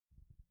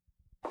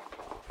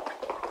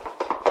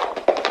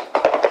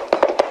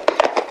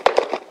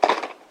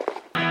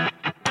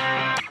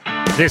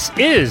This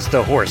is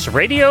the Horse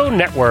Radio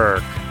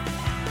Network.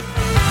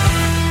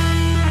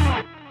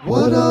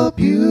 What a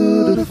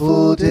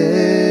beautiful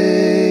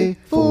day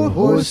for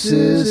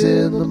horses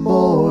in the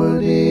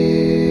morning.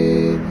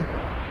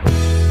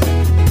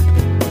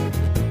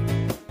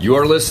 You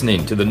are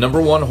listening to the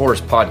 #1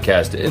 horse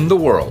podcast in the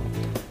world.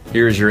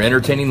 Here's your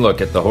entertaining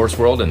look at the horse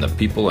world and the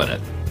people in it.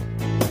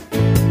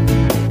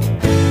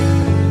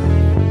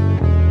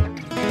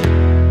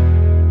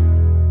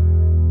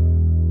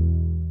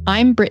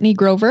 I'm Brittany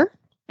Grover.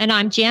 And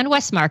I'm Jan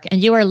Westmark,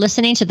 and you are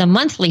listening to the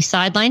monthly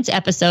Sidelines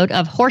episode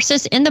of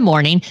Horses in the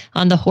Morning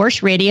on the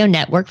Horse Radio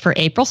Network for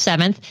April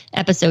 7th,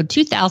 episode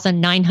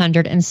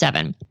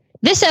 2907.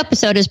 This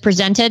episode is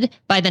presented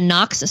by the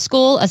Knox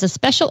School as a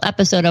special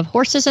episode of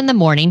Horses in the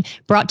Morning,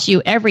 brought to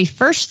you every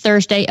first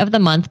Thursday of the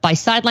month by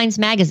Sidelines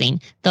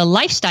Magazine, the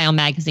lifestyle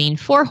magazine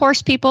for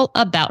horse people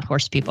about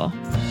horse people.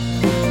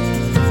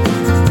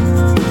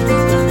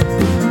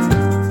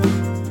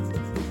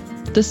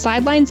 The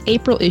Sidelines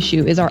April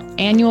issue is our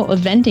annual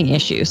eventing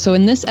issue. So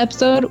in this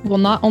episode, we'll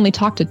not only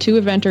talk to two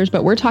eventers,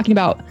 but we're talking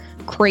about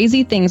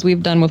crazy things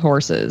we've done with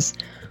horses.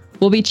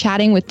 We'll be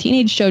chatting with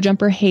teenage show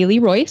jumper Hailey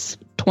Royce,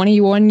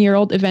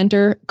 21-year-old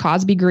eventer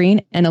Cosby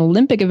Green, and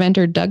Olympic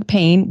eventer Doug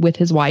Payne with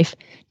his wife,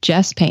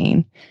 Jess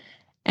Payne.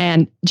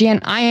 And Jan,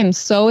 I am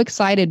so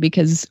excited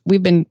because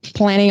we've been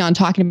planning on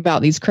talking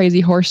about these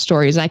crazy horse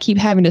stories. I keep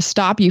having to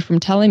stop you from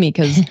telling me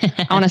because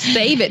I want to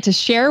save it to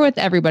share with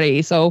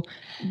everybody. So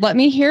let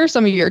me hear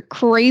some of your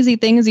crazy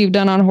things you've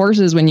done on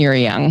horses when you were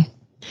young.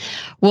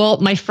 Well,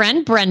 my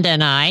friend Brenda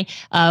and I,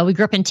 we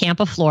grew up in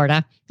Tampa,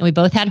 Florida, and we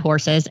both had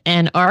horses.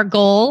 And our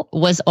goal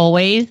was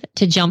always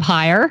to jump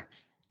higher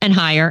and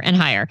higher and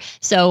higher.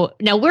 So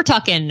now we're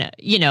talking,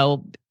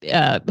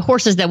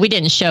 horses that we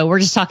didn't show. We're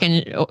just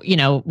talking,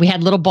 we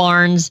had little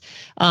barns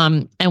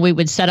and we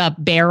would set up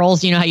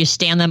barrels, how you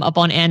stand them up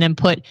on end and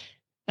put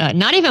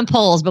not even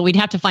poles, but we'd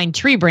have to find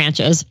tree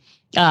branches,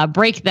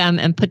 break them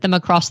and put them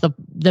across the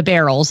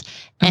barrels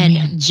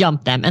and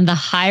jump them. And the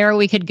higher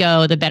we could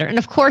go, the better. And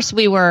of course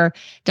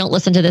don't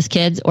listen to this,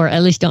 kids, or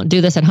at least don't do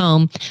this at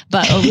home,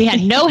 but we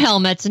had no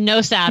helmets,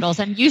 no saddles,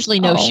 and usually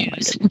no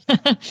shoes.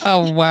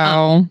 Oh,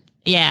 wow.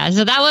 Yeah,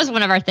 so that was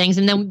one of our things.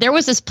 And then there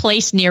was this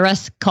place near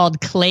us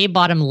called Clay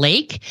Bottom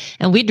Lake,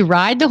 and we'd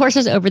ride the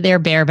horses over there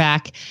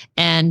bareback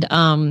and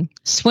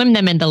swim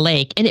them in the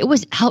lake. And it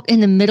was out in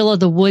the middle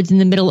of the woods, in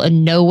the middle of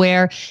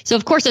nowhere. So,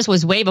 of course, this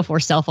was way before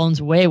cell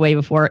phones, way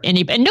before and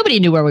nobody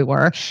knew where we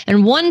were.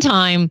 And one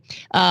time,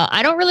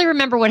 I don't really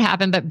remember what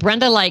happened, but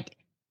Brenda,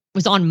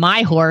 was on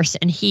my horse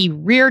and he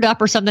reared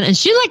up or something. And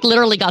she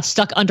literally got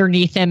stuck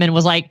underneath him and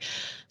was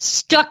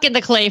stuck in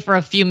the clay for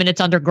a few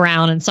minutes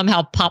underground and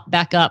somehow popped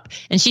back up.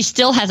 And she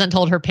still hasn't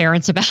told her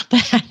parents about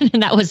that.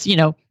 And that was,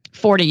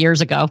 40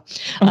 years ago.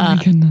 Oh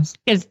my goodness.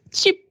 Because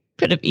she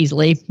could have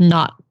easily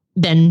not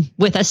been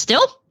with us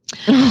still.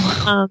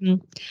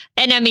 And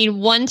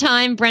one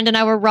time Brenda and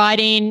I were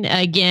riding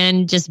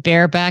again, just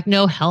bareback,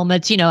 no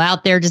helmets,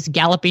 out there just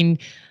galloping.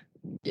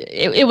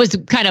 It was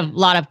kind of a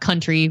lot of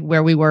country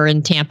where we were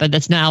in Tampa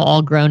that's now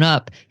all grown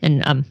up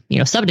and,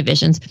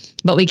 subdivisions.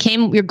 But we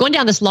were going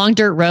down this long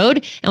dirt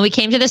road and we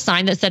came to this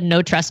sign that said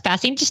no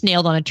trespassing, just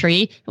nailed on a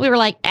tree. And we were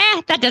like,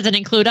 that doesn't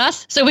include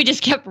us. So we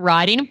just kept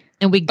riding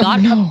and we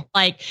got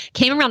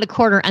came around the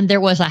corner and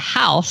there was a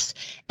house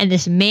and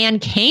this man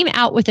came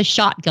out with a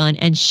shotgun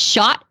and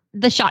shot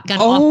the shotgun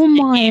off. Oh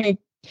my.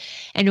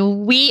 And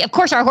of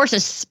course, our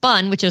horses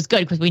spun, which was good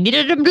because we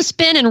needed them to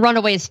spin and run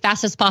away as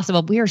fast as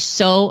possible. We are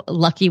so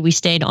lucky we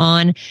stayed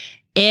on.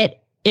 It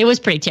was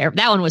pretty terrible.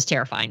 That one was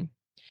terrifying.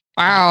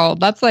 Wow.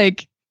 That's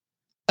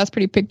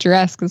pretty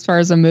picturesque as far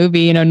as a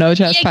movie, no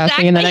trespassing. Yeah,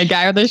 exactly. And then a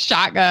guy with a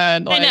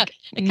shotgun. I know.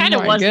 It kind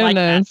of was like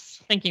that,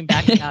 thinking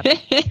back about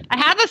it. I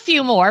have a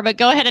few more, but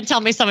go ahead and tell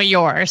me some of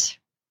yours.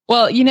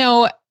 Well,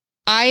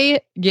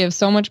 I give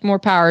so much more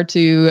power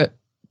to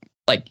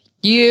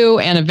you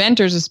and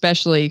eventers,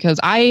 especially because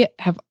I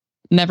have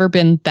never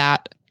been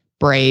that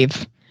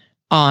brave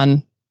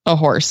on a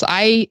horse.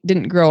 I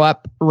didn't grow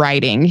up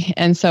riding.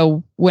 And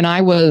so when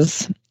I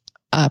was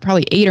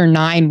probably 8 or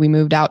 9, we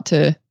moved out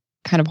to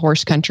kind of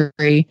horse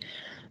country,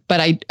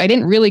 but I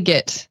didn't really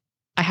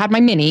I had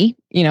my mini,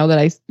 that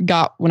I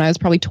got when I was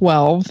probably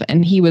 12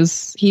 and he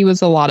was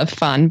a lot of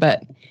fun,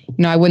 but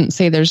I wouldn't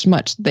say there's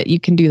much that you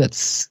can do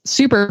that's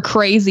super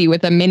crazy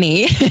with a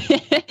mini.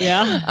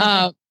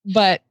 Yeah.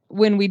 But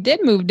when we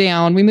did move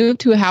down, we moved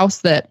to a house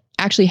that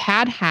actually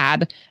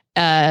had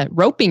a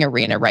roping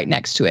arena right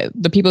next to it.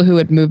 The people who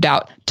had moved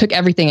out took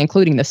everything,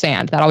 including the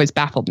sand. That always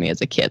baffled me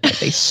as a kid.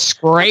 They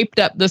scraped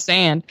up the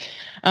sand.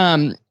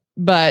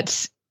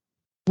 But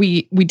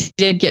we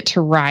did get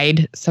to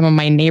ride some of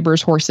my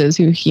neighbor's horses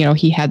who,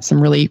 he had some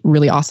really,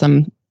 really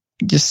awesome,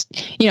 just,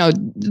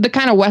 the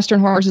kind of Western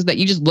horses that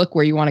you just look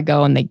where you want to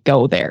go and they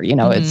go there.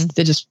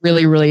 They're just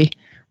really, really,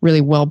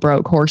 really well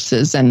broke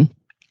horses. And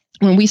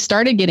when we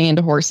started getting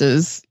into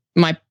horses,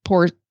 my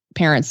poor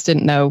parents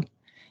didn't know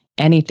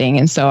anything.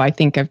 And so I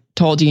think I've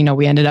told you,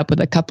 we ended up with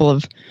a couple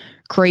of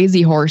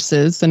crazy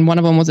horses. And one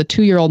of them was a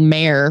 2-year-old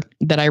mare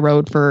that I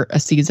rode for a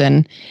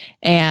season.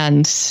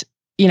 And,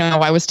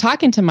 I was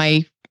talking to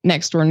my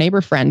next door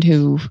neighbor friend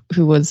who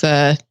was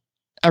a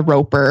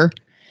roper,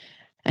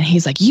 and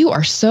he's like, "You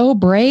are so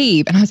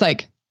brave." And I was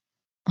like,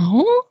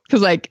 "Oh,"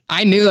 because like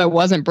I knew I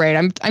wasn't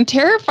brave. I'm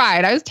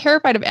terrified. I was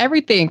terrified of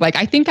everything. Like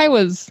I think I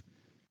was,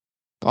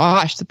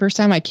 gosh, the first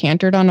time I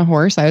cantered on a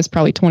horse, I was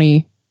probably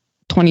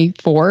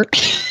 24.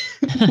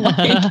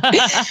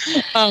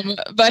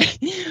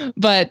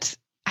 But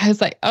I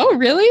was like, "Oh,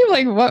 really?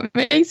 Like, what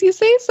makes you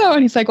say so?"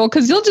 And he's like, "Well,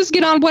 because you'll just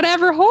get on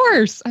whatever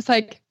horse." I was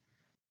like,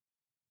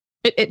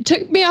 it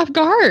took me off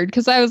guard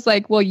because I was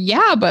like, "Well,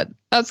 yeah, but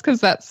that's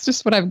because that's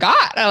just what I've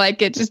got."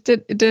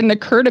 It didn't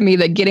occur to me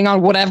that getting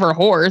on whatever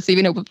horse,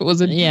 even if it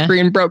was a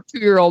green broke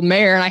 2-year-old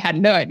mare, and I had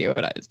no idea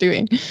what I was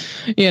doing,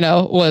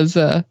 was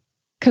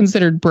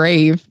considered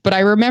brave. But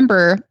I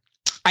remember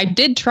I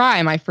did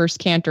try my first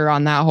canter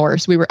on that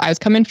horse. I was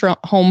coming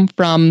home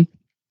from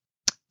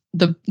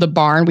the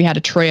barn. We had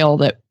a trail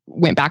that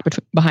went back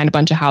behind a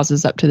bunch of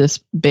houses up to this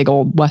big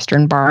old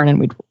Western barn, and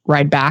we'd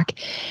ride back.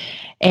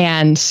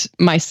 And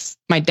my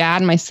dad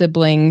and my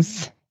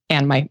siblings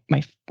and my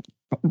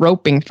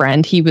roping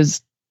friend,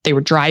 they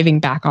were driving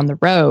back on the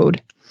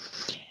road.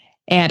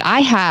 And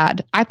I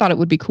thought it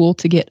would be cool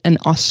to get an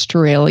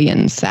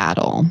Australian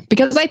saddle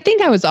because I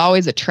think I was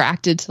always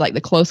attracted to like the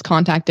close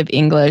contact of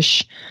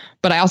English,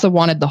 but I also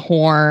wanted the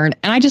horn,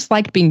 and I just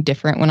liked being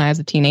different when I was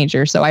a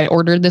teenager. So I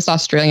ordered this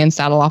Australian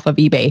saddle off of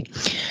eBay,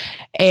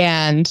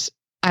 and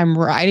I'm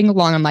riding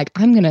along. I'm like,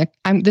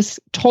 this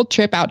whole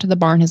trip out to the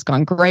barn has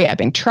gone great. I've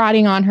been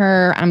trotting on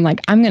her. I'm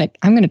like, I'm going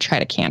to try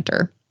to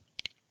canter.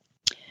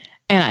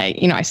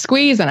 And I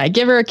squeeze and I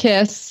give her a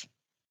kiss,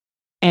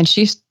 and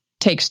she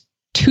takes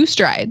 2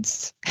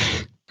 strides.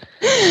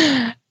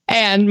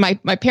 And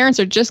my parents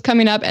are just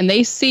coming up, and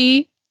they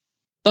see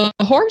the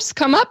horse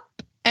come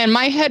up and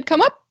my head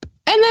come up,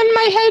 and then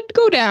my head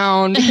go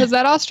down because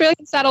that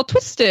Australian saddle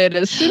twisted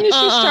as soon as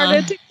she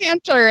started to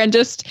canter and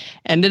just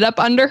ended up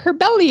under her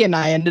belly, and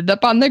I ended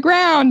up on the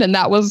ground. And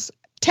that was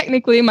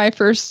technically my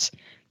first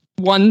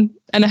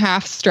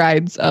 1.5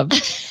 strides of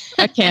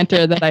a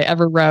canter that I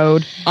ever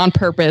rode on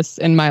purpose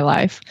in my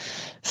life.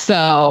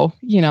 So,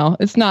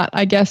 it's not,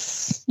 I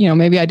guess,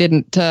 maybe I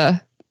didn't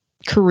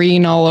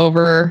careen all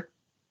over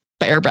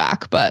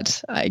bareback,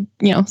 but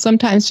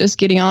sometimes just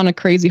getting on a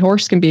crazy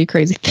horse can be a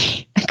crazy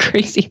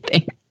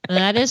thing.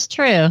 That is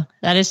true.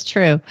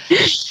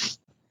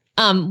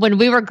 When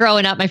we were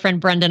growing up, my friend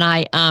Brenda and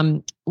I,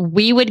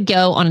 we would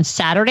go on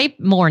Saturday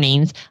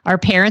mornings. Our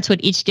parents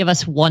would each give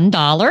us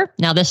 $1.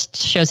 Now this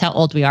shows how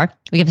old we are.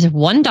 We give us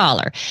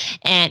 $1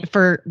 and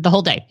for the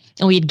whole day.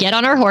 And we'd get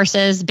on our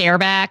horses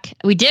bareback.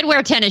 We did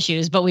wear tennis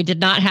shoes, but we did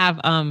not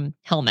have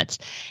helmets.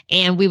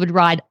 And we would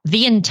ride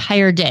the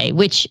entire day,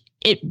 which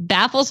it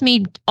baffles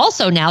me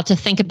also now to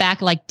think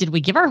back, like, did we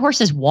give our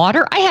horses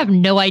water? I have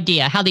no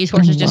idea how these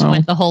horses just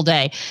went the whole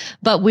day.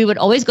 But we would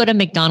always go to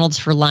McDonald's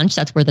for lunch.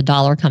 That's where the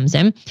dollar comes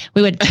in.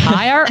 We would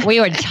tie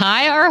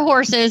our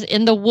horses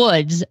in the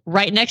woods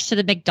right next to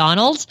the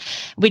McDonald's.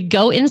 We'd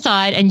go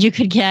inside, and you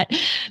could get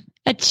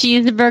a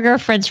cheeseburger,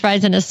 French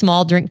fries, and a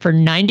small drink for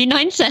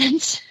 99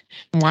 cents.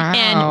 Wow.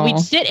 And we'd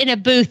sit in a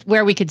booth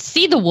where we could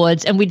see the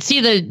woods, and we'd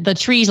see the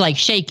trees like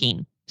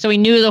shaking. So we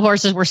knew the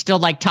horses were still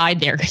like tied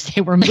there because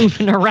they were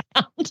moving around.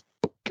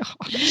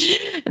 Gosh.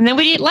 And then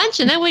we'd eat lunch,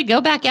 and then we'd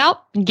go back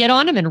out and get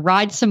on them and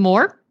ride some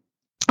more.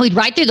 We'd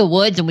ride through the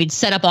woods, and we'd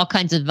set up all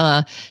kinds of,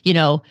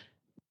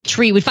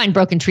 we'd find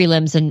broken tree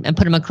limbs and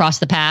put them across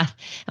the path.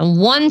 And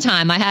one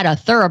time I had a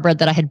thoroughbred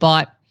that I had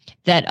bought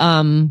that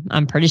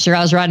I'm pretty sure I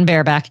was riding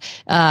bareback.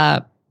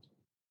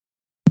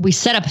 We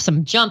set up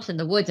some jumps in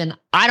the woods, and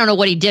I don't know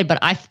what he did, but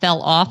I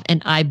fell off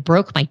and I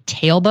broke my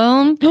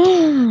tailbone.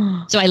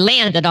 So I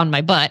landed on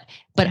my butt,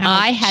 but ouch.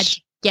 I had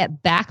to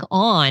get back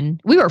on.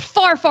 We were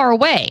far, far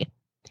away,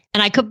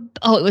 and it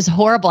was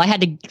horrible.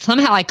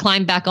 I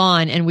climbed back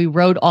on, and we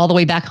rode all the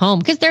way back home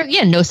because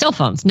no cell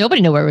phones.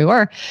 Nobody knew where we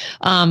were.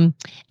 And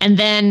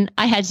then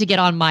I had to get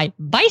on my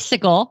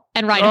bicycle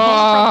and ride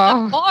home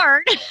from the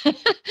barn. And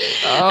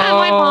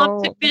my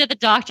mom took me to the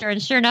doctor,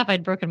 and sure enough,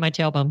 I'd broken my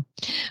tailbone.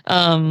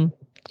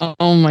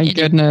 Oh my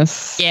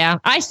goodness. Yeah.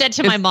 I said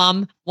to my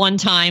mom one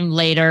time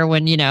later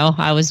when,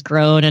 I was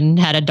grown and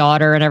had a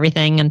daughter and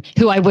everything, and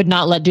who I would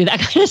not let do that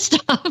kind of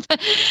stuff.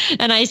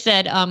 And I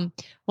said,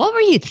 what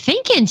were you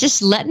thinking?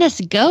 Just letting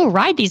us go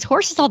ride these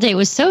horses all day. It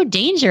was so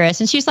dangerous.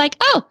 And she's like,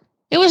 oh,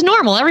 it was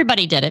normal.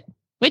 Everybody did it,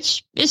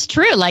 which is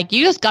true. Like,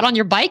 you just got on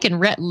your bike and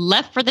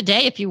left for the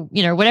day. If you,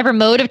 whatever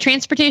mode of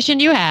transportation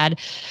you had,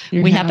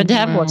 we happened to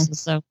have horses.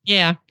 So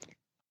yeah.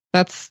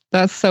 That's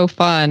so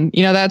fun.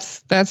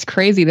 That's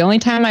crazy. The only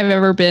time I've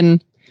ever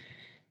been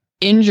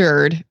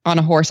injured on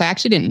a horse, I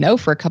actually didn't know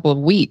for a couple of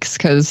weeks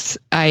because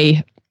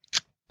when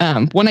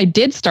I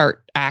did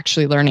start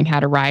actually learning how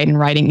to ride and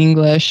riding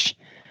English,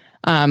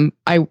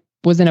 I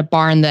was in a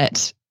barn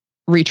that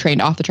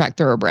retrained off the track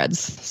thoroughbreds.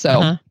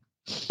 So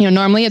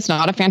normally it's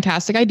not a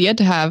fantastic idea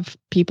to have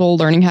people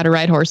learning how to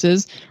ride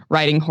horses,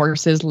 riding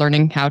horses,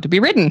 learning how to be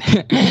ridden.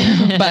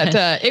 But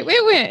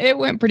it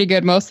went pretty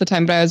good most of the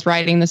time. But I was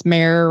riding this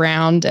mare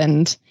around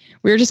and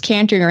we were just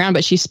cantering around,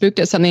 but she spooked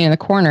at something in the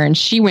corner and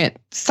she went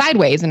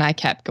sideways and I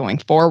kept going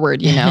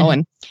forward,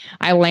 and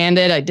I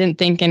landed. I didn't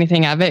think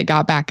anything of it,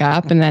 got back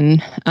up. And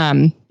then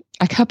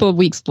a couple of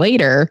weeks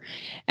later,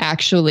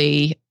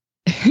 actually,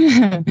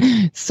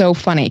 so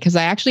funny because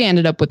I actually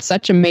ended up with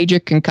such a major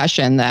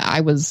concussion that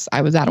I was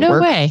out of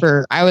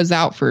work I was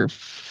out for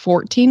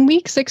 14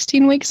 weeks,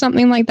 16 weeks,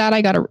 something like that.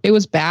 It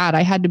was bad.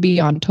 I had to be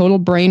on total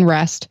brain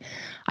rest.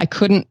 I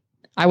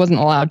wasn't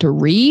allowed to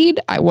read.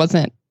 I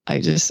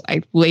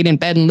laid in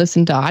bed and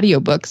listened to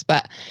audiobooks,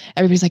 but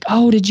everybody's like,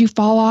 "Oh, did you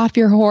fall off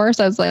your horse?"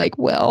 I was like,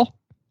 "Well,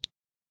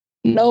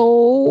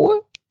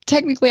 no.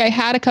 Technically, I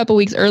had a couple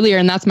weeks earlier,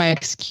 and that's my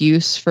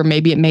excuse for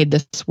maybe it made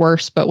this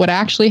worse." But what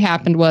actually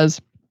happened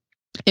was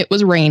it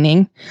was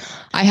raining.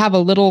 I have a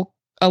little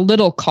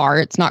car.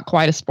 It's not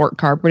quite a sport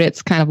car, but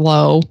it's kind of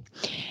low.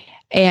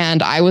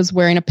 And I was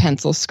wearing a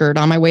pencil skirt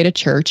on my way to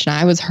church, and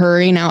I was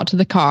hurrying out to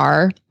the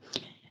car.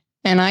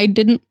 And I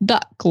didn't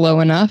duck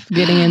low enough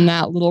getting in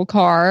that little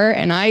car.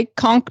 And I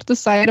conked the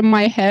side of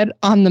my head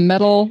on the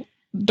metal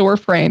door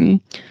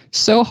frame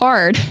so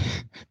hard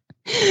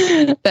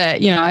that,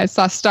 I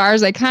saw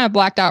stars. I kind of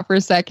blacked out for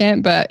a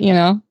second, but,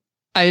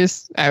 I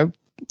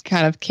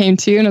kind of came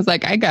to and was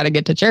like, I got to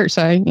get to church.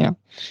 So I,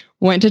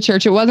 went to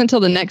church. It wasn't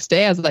until the next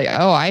day I was like,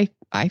 oh,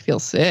 I feel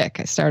sick.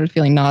 I started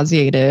feeling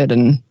nauseated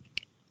and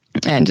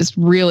just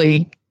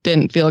really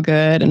didn't feel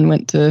good and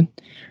went to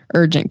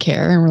urgent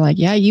care and we're like,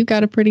 yeah, you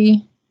got a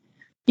pretty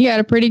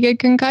good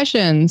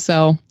concussion.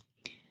 So,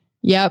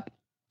 yep.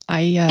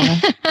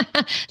 I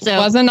so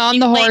wasn't on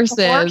the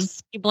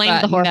horses. You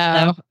blame the horse.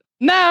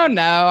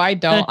 No, I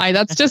don't.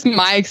 That's just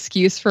my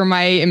excuse for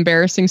my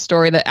embarrassing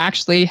story that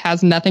actually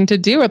has nothing to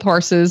do with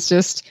horses.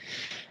 Just,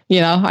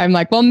 I'm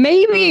like, well,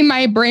 maybe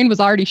my brain was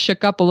already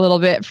shook up a little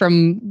bit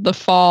from the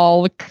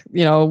fall,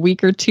 a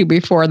week or two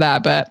before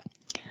that, but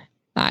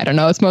I don't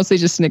know. It's mostly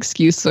just an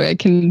excuse so I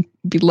can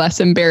be less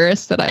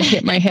embarrassed that I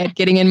hit my head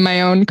getting in my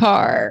own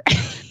car.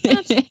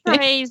 That's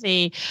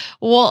crazy.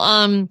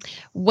 Well,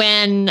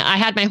 when I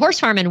had my horse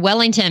farm in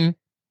Wellington,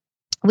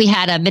 we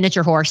had a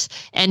miniature horse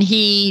and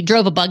he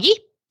drove a buggy.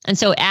 And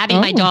so Abby,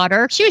 my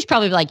daughter, she was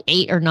probably like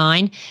 8 or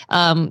 9.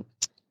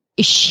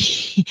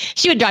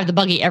 She would drive the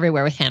buggy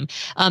everywhere with him.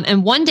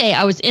 And one day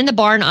I was in the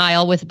barn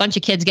aisle with a bunch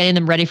of kids getting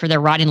them ready for their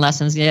riding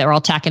lessons. They were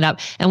all tacking up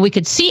and we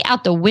could see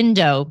out the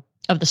window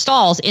of the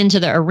stalls into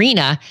the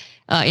arena,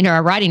 in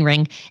our riding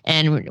ring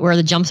and where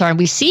the jumps are. And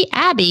we see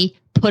Abby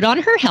put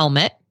on her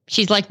helmet.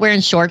 She's like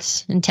wearing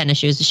shorts and tennis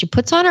shoes. She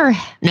puts on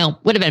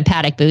would have been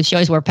paddock boots. She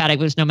always wore paddock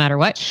boots no matter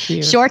what.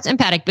 Cute. Shorts and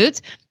paddock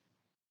boots.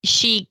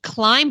 She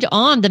climbed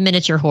on the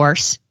miniature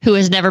horse who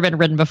has never been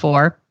ridden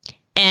before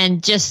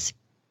and just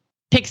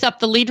picks up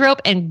the lead rope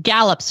and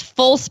gallops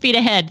full speed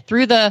ahead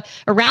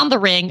around the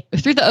ring,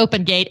 through the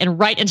open gate and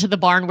right into the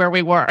barn where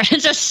we were.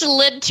 And just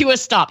slid to a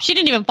stop. She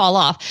didn't even fall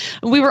off.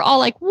 And we were all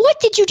like, what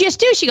did you just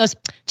do? She goes,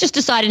 just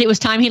decided it was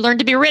time he learned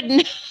to be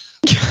ridden.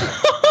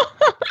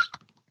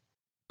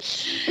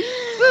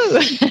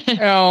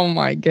 Oh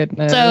my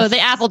goodness. So the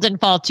apple didn't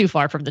fall too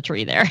far from the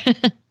tree there.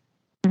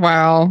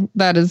 Wow.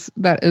 That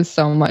is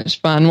so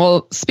much fun.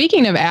 Well,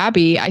 speaking of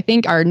Abby, I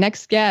think our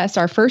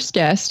first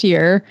guest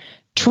here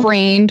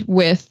trained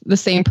with the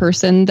same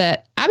person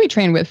that Abby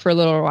trained with for a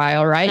little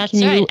while, right? That's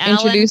Can you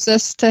introduce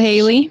us to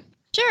Hailey?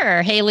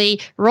 Sure. Hailey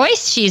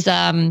Royce. She's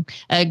a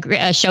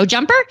show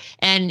jumper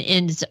and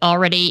is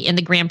already in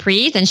the Grand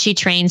Prix. And she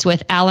trains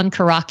with Alan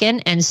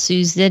Karakin and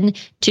Susan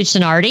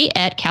Tuccinardi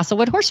at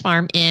Castlewood Horse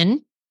Farm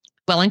in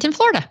Wellington,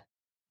 Florida.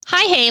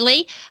 Hi,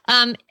 Hailey.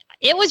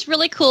 It was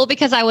really cool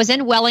because I was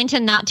in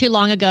Wellington not too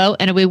long ago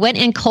and we went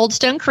in Cold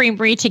Stone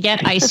Creamery to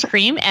get ice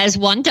cream as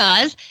one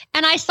does.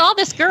 And I saw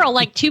this girl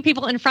like 2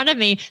 people in front of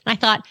me and I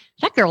thought,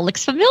 that girl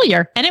looks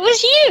familiar. And it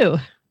was you.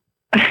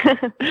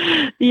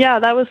 Yeah,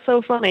 that was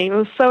so funny. It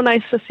was so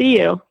nice to see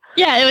you.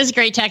 Yeah, it was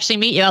great to actually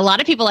meet you. A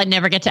lot of people I'd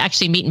never get to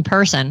actually meet in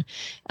person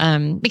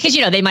because,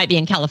 they might be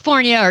in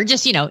California or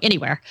just,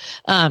 anywhere.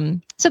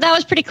 So that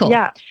was pretty cool.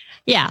 Yeah.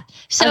 Yeah.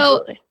 So,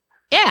 absolutely.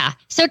 Yeah.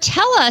 So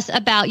tell us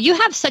you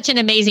have such an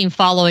amazing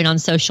following on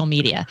social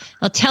media.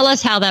 Well, tell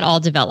us how that all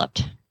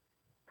developed.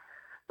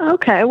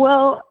 Okay.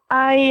 Well,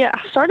 I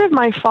started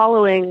my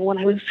following when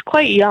I was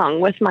quite young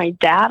with my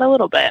dad a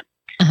little bit.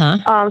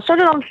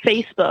 Started on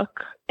Facebook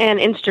and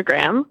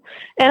Instagram,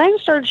 and I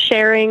just started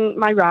sharing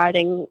my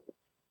riding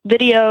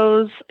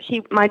videos.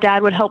 My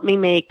dad would help me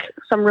make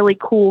some really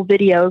cool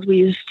videos. We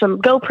used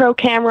some GoPro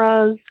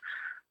cameras.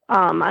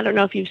 I don't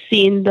know if you've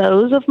seen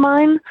those of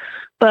mine,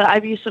 but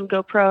I've used some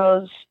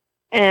GoPros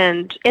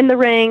and in the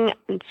ring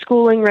and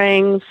schooling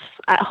rings,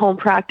 at home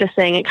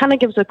practicing. It kind of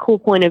gives a cool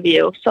point of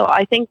view. So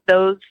I think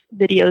those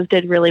videos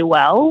did really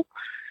well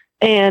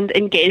and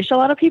engaged a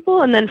lot of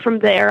people. And then from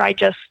there, I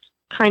just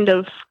kind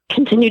of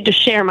continued to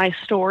share my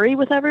story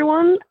with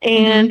everyone,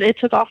 and it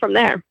took off from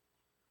there.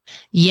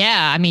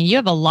 Yeah, I mean, you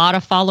have a lot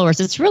of followers.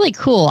 It's really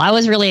cool. I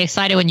was really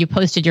excited when you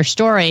posted your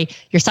story,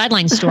 your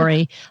Sidelines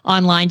story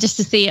online, just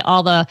to see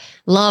all the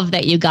love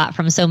that you got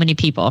from so many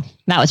people.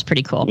 That was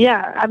pretty cool.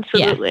 Yeah,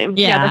 absolutely.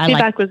 Yeah, the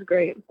feedback was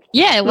great.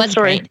 Yeah, it was the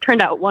story great.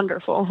 Turned out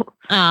wonderful.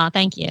 Oh,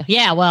 thank you.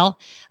 Yeah, well,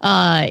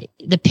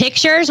 the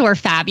pictures were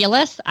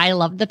fabulous. I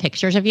loved the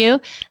pictures of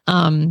you.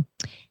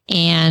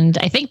 And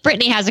I think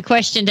Brittany has a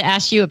question to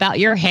ask you about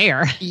your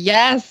hair.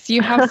 Yes,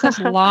 you have such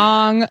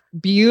long,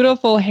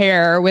 beautiful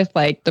hair with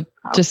like the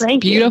just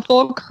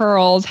beautiful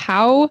curls.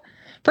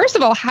 First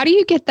of all, how do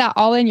you get that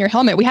all in your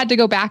helmet? We had to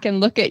go back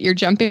and look at your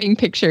jumping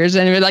pictures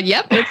and we're like,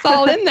 yep, it's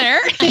all in there.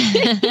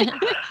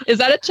 Is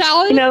that a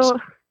challenge?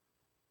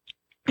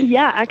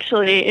 Yeah,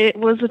 actually, it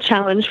was a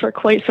challenge for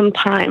quite some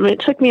time. It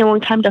took me a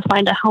long time to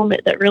find a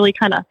helmet that really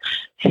kind of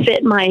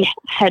fit my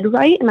head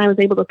right, and I was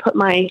able to put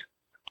my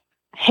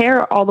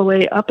hair all the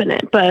way up in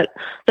it. But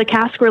the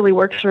cask really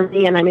works for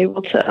me, and I'm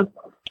able to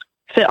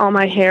fit all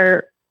my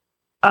hair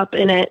up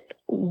in it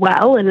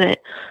well, and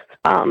it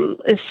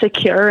is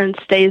secure and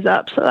stays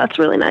up. So that's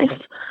really nice.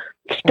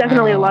 It's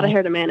definitely a lot of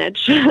hair to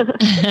manage.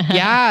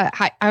 Yeah,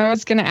 I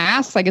was going to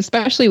ask, like,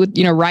 especially with,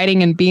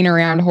 riding and being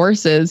around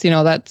horses,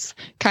 that's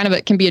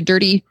it can be a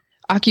dirty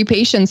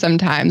occupation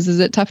sometimes. Is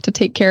it tough to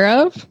take care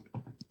of?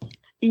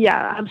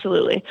 Yeah,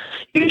 absolutely.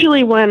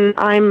 Usually when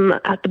I'm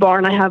at the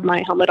barn, I have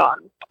my helmet on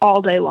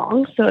all day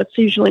long, so it's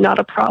usually not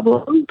a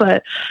problem,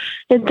 but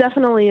it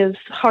definitely is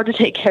hard to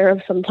take care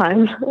of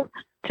sometimes. It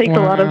takes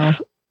a lot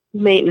of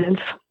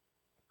maintenance.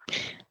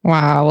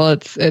 Wow. Well,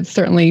 it's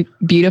certainly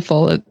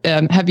beautiful.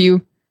 Have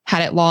you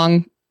had it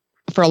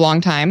for a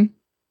long time?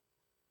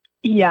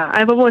 Yeah,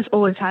 I've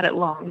always had it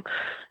long.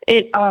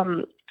 It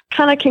kind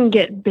of can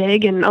get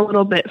big and a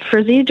little bit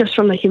frizzy just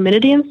from the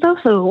humidity and stuff.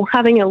 So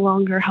having it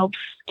longer helps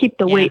keep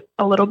the weight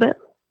a little bit.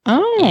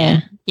 Oh,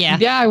 yeah.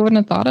 Yeah, I wouldn't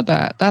have thought of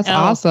that. That's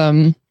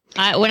awesome.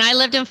 When I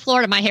lived in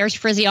Florida, my hair's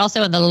frizzy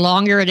also, and the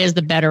longer it is,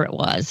 the better it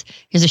was.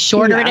 Because the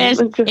shorter it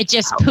is, it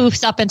just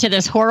poofs up into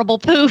this horrible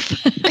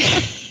poof.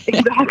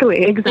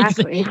 Exactly.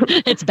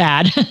 It's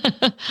bad.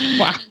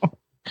 Wow.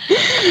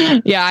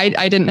 Yeah,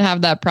 I didn't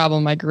have that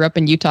problem. I grew up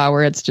in Utah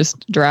where it's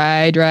just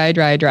dry.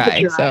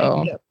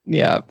 So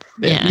you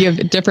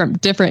have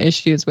different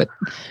issues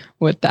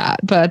with that.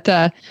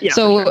 But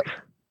so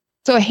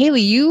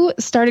Hailey, you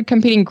started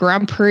competing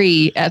Grand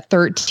Prix at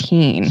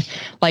 13.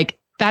 Like,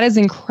 that is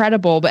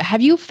incredible. But have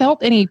you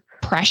felt any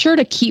pressure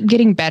to keep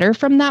getting better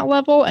from that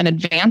level and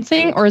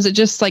advancing, or is it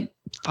just like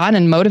fun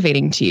and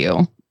motivating to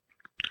you?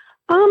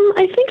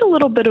 I think a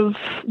little bit of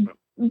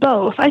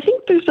both. I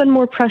think there's been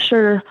more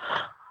pressure.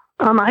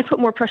 I put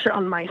more pressure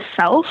on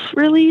myself,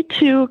 really,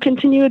 to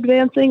continue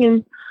advancing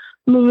and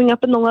moving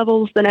up in the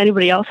levels than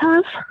anybody else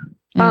has.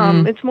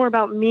 It's more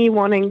about me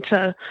wanting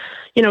to,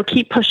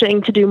 keep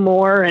pushing to do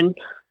more and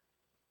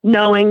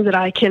knowing that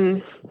I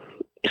can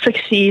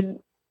succeed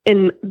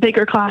in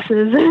bigger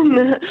classes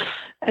and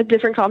at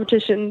different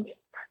competitions.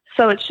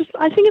 So it's just,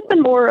 I think it's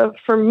been more of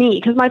for me,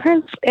 because my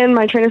parents and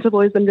my trainers have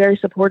always been very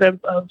supportive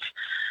of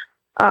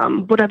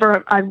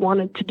whatever I've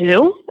wanted to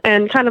do,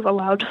 and kind of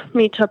allowed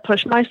me to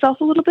push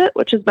myself a little bit,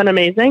 which has been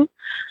amazing.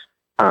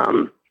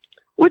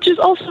 Which is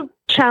also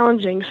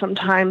challenging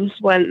sometimes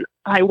when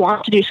I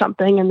want to do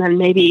something and then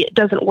maybe it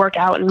doesn't work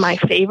out in my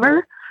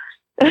favor.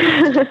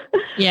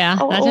 Yeah,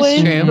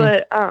 that's true.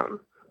 But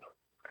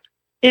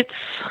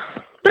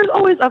there's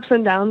always ups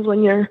and downs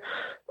when you're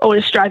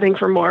always striving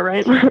for more,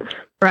 right?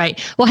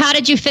 Right. Well, how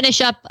did you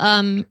finish up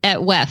at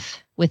WEF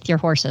with your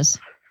horses?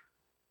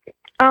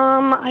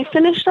 I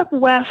finished up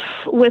WEF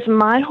with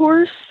my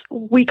horse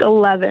week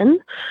 11.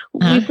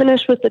 We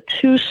finished with the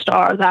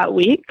 2-star that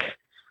week,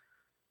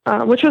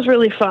 which was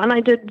really fun. I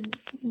did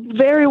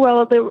very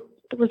well. There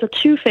was a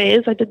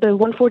 2-phase. I did the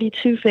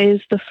 142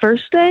 phase the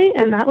first day,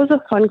 and that was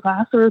a fun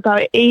class. There were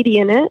about 80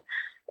 in it,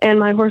 and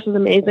my horse was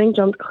amazing,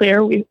 jumped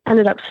clear. We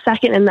ended up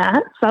second in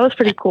that, so that was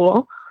pretty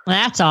cool. Well,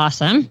 that's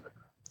awesome.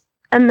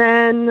 And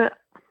then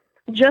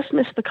just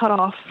missed the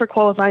cutoff for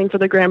qualifying for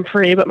the Grand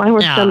Prix, but my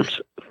horse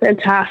jumped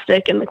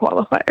fantastic in the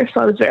qualifier,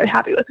 so I was very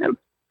happy with him.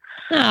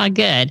 Oh,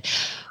 good.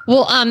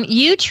 Well,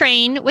 you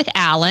train with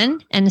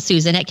Alan and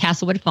Susan at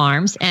Castlewood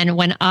Farms, and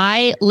when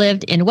I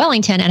lived in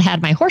Wellington and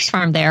had my horse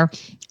farm there,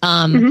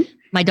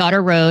 my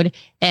daughter rode,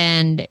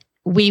 and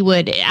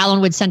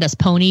Alan would send us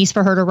ponies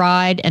for her to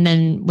ride, and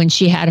then when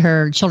she had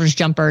her children's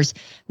jumpers,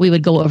 we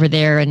would go over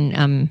there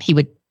and he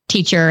would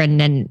teach her, and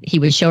then he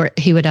would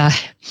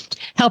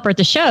help her at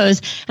the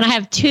shows. And I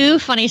have 2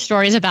 funny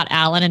stories about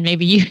Alan, and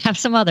maybe you have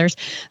some others.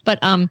 But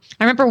I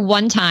remember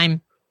one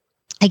time,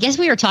 I guess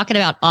we were talking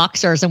about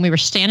oxers, and we were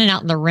standing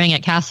out in the ring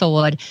at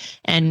Castlewood,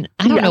 and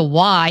I don't know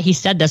why he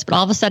said this, but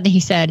all of a sudden he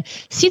said,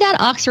 "See that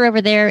oxer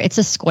over there? It's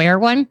a square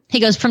one."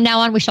 He goes, "From now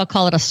on, we shall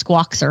call it a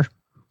squawkser."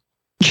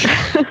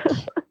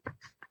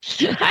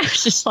 I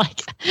was just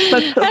like,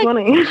 that's so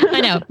funny.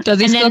 I know. Does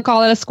he still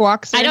call it a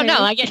squawkser? I don't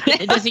know.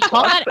 Does he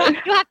call it?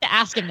 You have to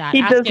ask him that.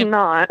 He does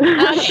not.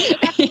 Okay, you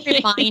have to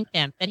remind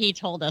him that he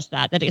told us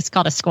that it's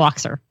called a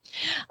squawkser.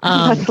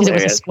 Because it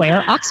was a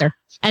square oxer.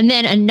 And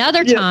then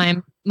another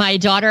time, my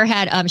daughter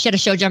had she had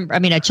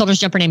a children's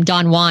jumper named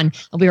Don Juan.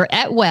 We were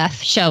at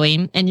WEF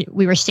showing, and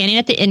we were standing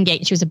at the end gate,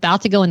 and she was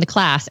about to go in the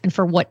class. And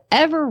for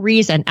whatever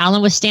reason,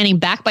 Alan was standing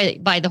back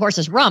by the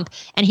horse's rump,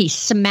 and he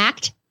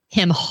smacked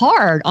him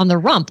hard on the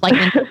rump, like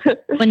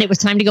when it was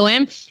time to go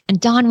in.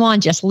 And Don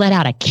Juan just let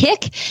out a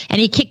kick,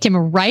 and he kicked him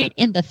right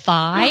in the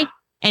thigh.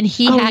 And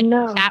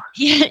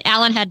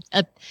Alan had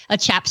a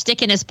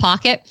chapstick in his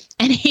pocket,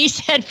 and he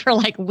said for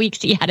like weeks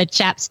he had a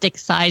chapstick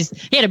size.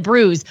 He had a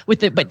bruise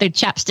with it, but the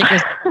chapstick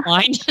was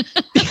blind.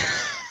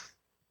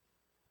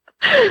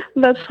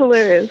 That's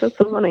hilarious. That's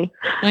so funny.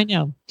 I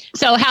know.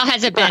 So how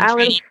has it been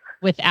training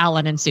with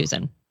Alan and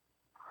Susan?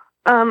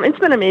 It's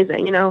been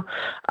amazing.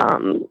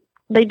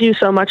 They do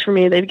so much for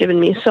me. They've given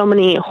me so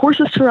many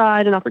horses to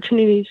ride and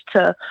opportunities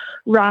to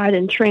ride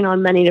and train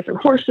on many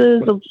different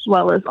horses, as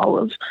well as all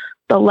of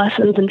the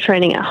lessons and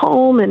training at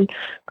home. And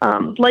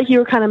like you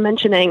were kind of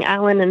mentioning,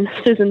 Alan and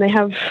Susan, they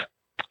have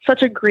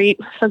such a great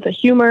sense of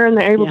humor, and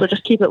they're able to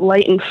just keep it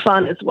light and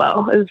fun as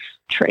well as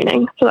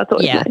training. So that's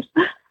always nice.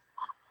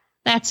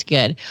 That's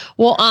good.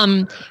 Well,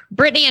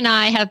 Brittany and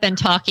I have been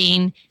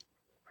talking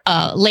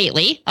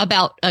lately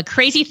about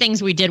crazy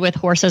things we did with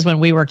horses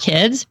when we were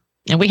kids.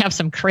 And we have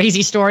some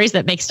crazy stories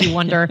that makes you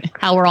wonder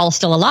how we're all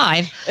still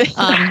alive.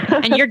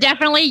 And you're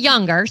definitely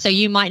younger, so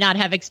you might not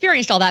have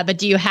experienced all that. But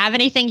do you have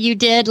anything you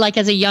did like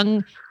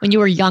when you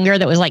were younger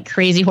that was like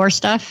crazy horse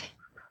stuff?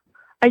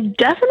 I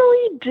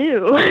definitely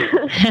do.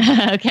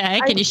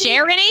 Okay. Can you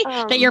share any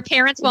that your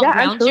parents won't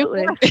ground you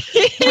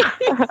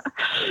for?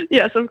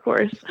 Yes, of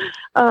course.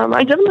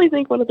 I definitely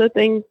think one of the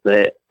things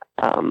that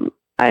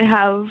I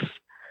have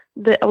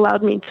that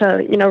allowed me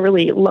to,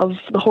 really love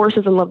the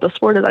horses and love the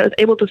sport is I was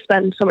able to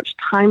spend so much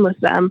time with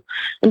them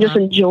and just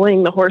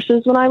enjoying the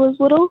horses when I was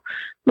little.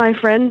 My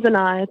friends and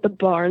I at the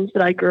barns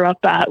that I grew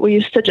up at, we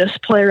used to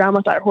just play around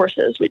with our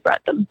horses. We'd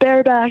ride them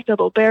bareback,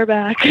 double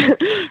bareback,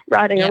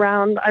 riding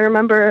around. I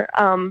remember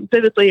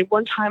vividly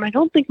one time, I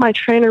don't think my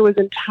trainer was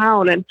in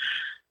town, and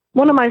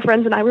one of my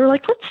friends and I, we were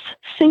like, let's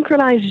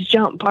synchronize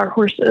jump our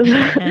horses.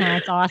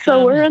 That's awesome.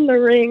 So we're in the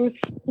ring,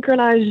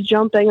 synchronized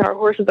jumping our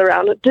horses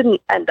around. It didn't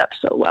end up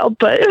so well,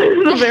 but it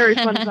was a very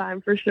fun time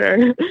for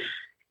sure.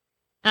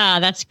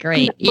 That's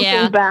great.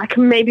 Looking back,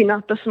 maybe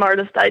not the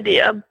smartest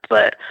idea,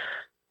 but.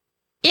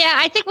 Yeah,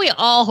 I think we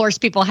all horse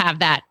people have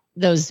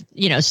those,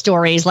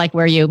 stories like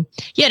where you're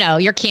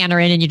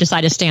cantering and you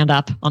decide to stand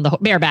up on the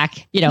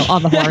bareback,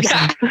 on the horse,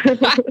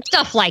 and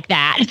stuff like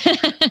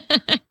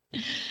that.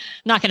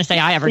 Not going to say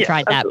I ever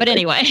tried that, but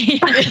anyway.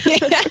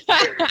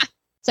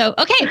 So,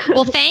 okay.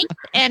 Well, thanks.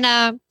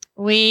 And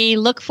we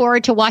look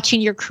forward to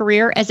watching your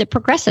career as it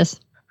progresses.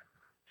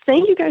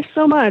 Thank you guys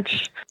so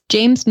much.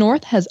 James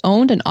North has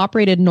owned and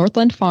operated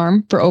Northland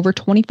Farm for over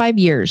 25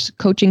 years,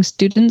 coaching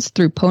students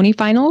through pony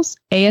finals,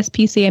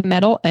 ASPCA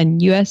medal,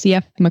 and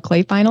USEF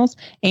Maclay finals,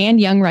 and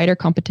young rider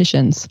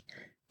competitions.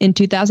 In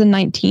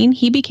 2019,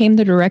 he became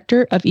the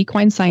director of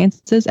equine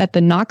sciences at the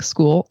Knox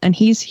School, and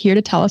he's here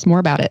to tell us more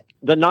about it.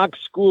 The Knox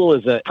School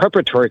is a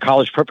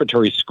college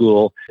preparatory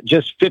school,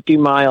 just 50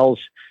 miles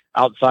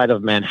outside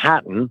of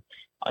Manhattan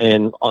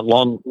on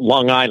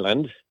Long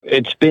Island.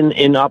 It's been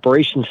in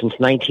operation since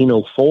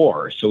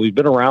 1904, so we've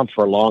been around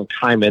for a long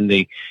time. And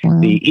the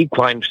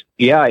equine,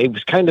 it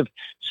was kind of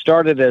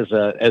started as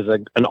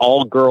an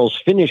all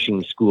girls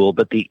finishing school,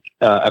 but the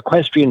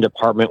equestrian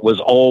department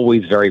was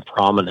always very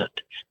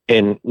prominent.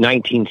 In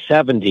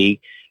 1970,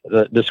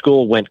 the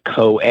school went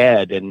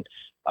co-ed and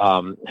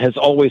has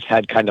always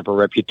had kind of a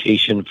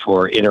reputation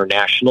for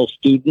international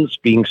students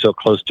being so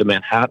close to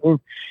Manhattan.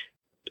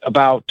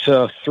 About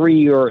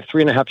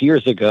 3.5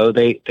 years ago,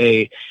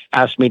 they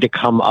asked me to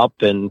come up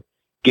and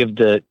give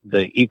the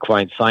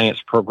equine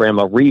science program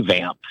a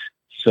revamp.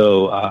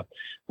 So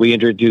we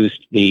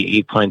introduced the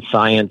equine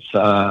science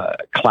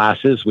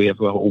classes. We have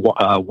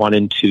 1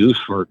 and 2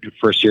 for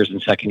first years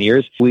and second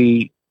years.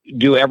 We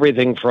do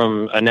everything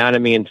from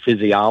anatomy and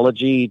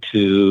physiology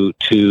to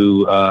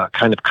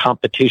kind of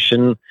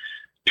competition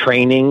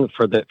training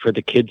for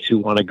the kids who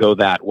want to go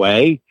that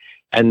way.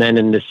 And then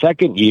in the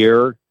second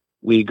year,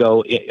 we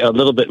go a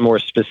little bit more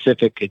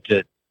specific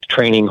into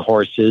training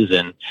horses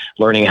and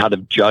learning how to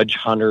judge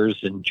hunters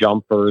and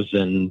jumpers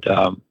and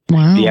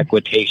the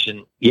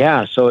equitation.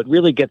 Yeah, so it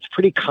really gets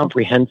pretty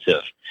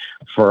comprehensive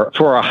for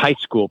a high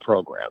school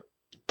program.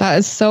 That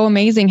is so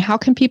amazing. How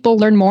can people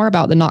learn more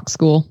about the Knox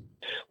School?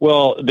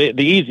 Well, the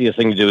easiest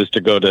thing to do is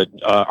to go to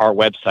our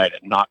website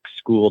at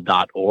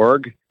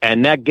knoxschool.org,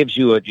 and that gives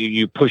you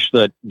you push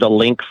the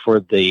link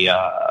for the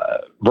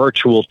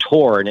virtual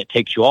tour, and it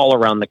takes you all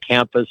around the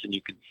campus, and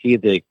you can see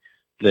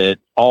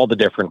all the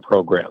different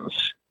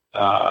programs.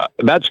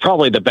 That's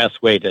probably the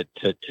best way to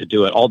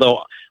do it.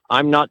 Although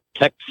I'm not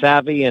tech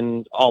savvy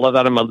and all of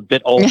that, I'm a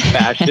bit old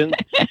fashioned.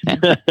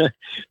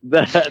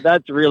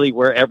 That's really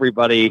where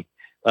everybody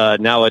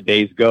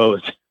nowadays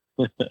goes.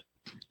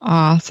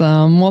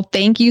 Awesome. Well,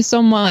 thank you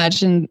so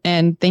much.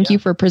 And thank you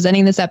for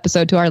presenting this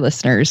episode to our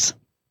listeners.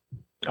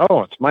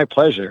 Oh, it's my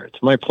pleasure.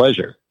 It's my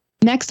pleasure.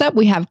 Next up,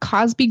 we have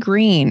Cosby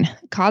Green.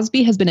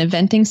 Cosby has been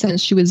eventing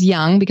since she was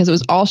young because it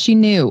was all she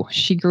knew.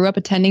 She grew up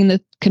attending the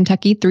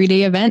Kentucky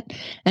 3-day event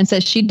and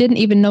says she didn't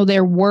even know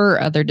there were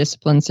other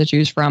disciplines to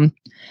choose from.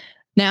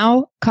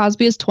 Now,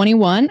 Cosby is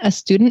 21, a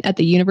student at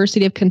the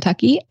University of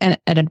Kentucky, and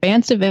an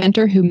advanced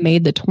eventer who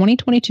made the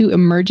 2022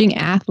 Emerging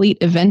Athlete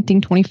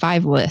Eventing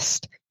 25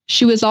 list.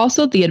 She was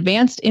also the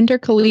Advanced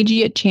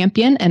Intercollegiate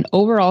Champion and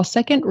overall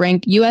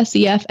second-ranked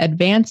USEF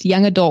Advanced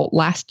Young Adult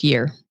last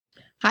year.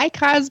 Hi,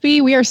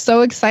 Cosby. We are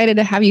so excited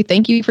to have you.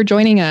 Thank you for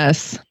joining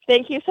us.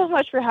 Thank you so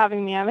much for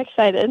having me. I'm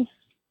excited.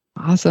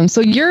 Awesome.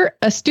 So you're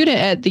a student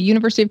at the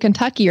University of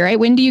Kentucky, right?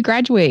 When do you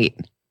graduate?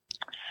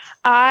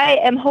 I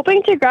am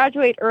hoping to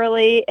graduate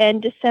early in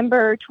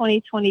December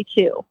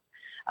 2022.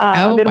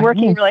 I've been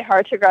working really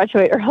hard to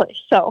graduate early.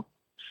 So,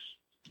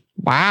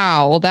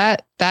 wow. Well,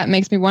 that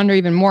makes me wonder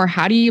even more.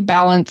 How do you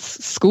balance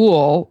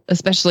school,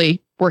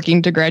 especially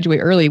working to graduate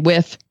early,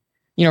 with,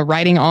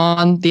 riding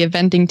on the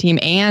eventing team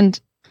and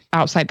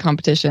outside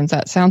competitions?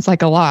 That sounds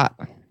like a lot.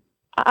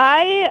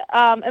 I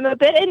am a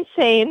bit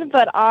insane,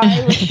 but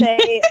I would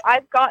say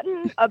I've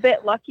gotten a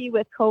bit lucky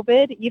with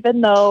COVID,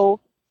 even though,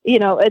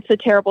 it's a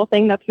terrible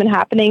thing that's been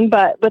happening.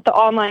 But with the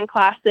online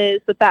classes,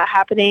 with that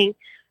happening,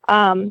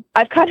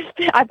 I've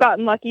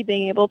gotten lucky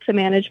being able to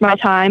manage my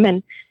time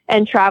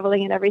and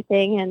traveling and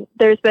everything. And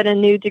there's been a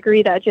new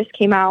degree that just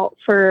came out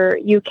for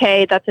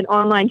UK. That's an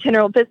online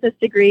general business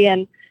degree.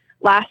 And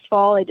last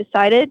fall, I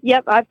decided,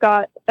 I've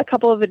got a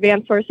couple of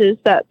advanced courses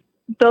that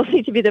those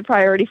need to be the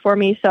priority for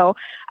me. So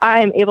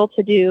I'm able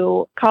to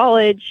do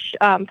college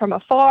from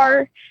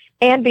afar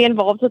and be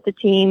involved with the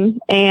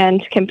team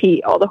and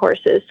compete all the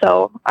horses.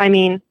 So,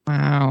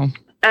 wow,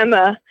 I'm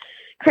a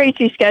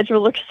crazy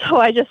scheduler. So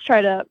I just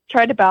try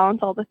to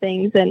balance all the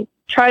things and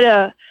try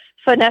to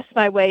finesse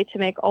my way to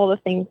make all the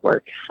things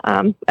work.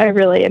 I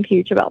really am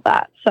huge about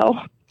that. So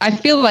I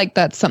feel like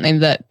that's something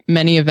that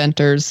many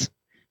eventers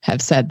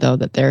have said, though,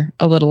 that they're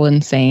a little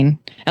insane.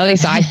 At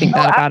least I think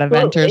that about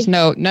eventers.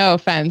 No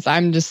offense.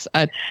 I'm just,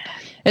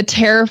 it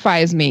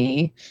terrifies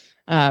me,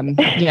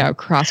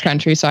 cross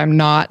country. So I'm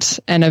not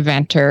an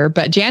eventer.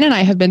 But Jan and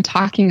I have been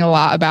talking a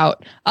lot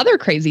about other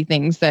crazy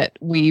things that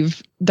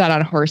we've done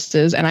on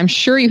horses. And I'm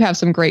sure you have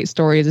some great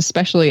stories,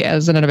 especially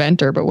as an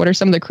eventer. But what are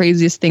some of the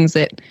craziest things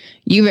that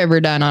you've ever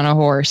done on a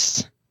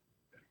horse?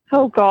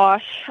 Oh,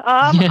 gosh.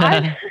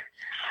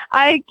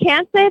 I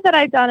can't say that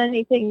I've done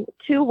anything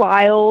too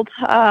wild.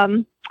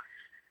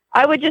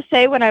 I would just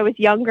say when I was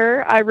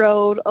younger, I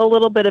rode a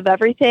little bit of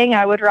everything.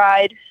 I would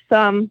ride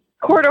some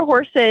quarter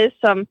horses,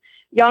 some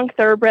young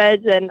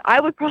thoroughbreds, and I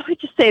would probably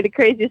just say the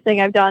craziest thing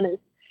I've done is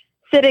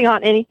sitting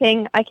on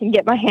anything I can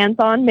get my hands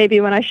on, maybe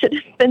when I should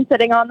have been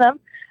sitting on them.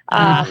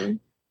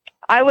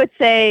 I would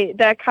say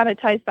that kind of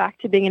ties back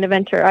to being an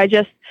eventer. I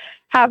just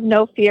have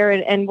no fear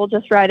and will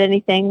just ride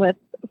anything with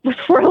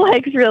 4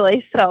 legs,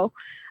 really. So,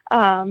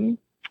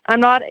 I'm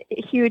not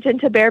huge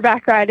into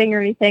bareback riding or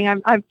anything.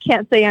 I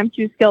can't say I'm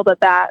too skilled at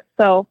that.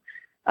 So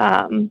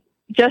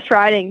just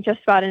riding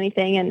just about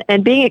anything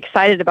and being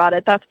excited about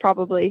it. That's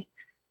probably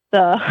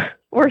the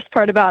worst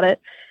part about it.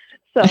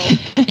 So,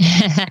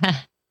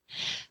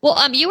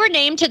 well, you were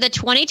named to the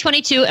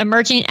 2022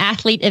 Emerging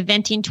Athlete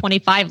Eventing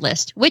 25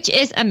 list, which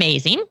is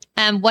amazing.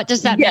 What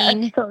does that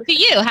mean to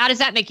you? How does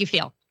that make you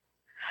feel?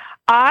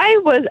 I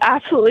was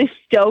absolutely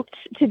stoked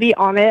to be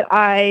on it.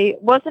 I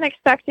wasn't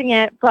expecting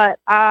it, but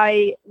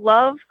I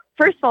love,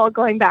 first of all,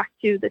 going back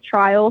to the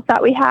trials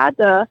that we had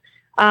to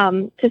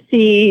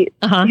see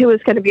who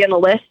was going to be on the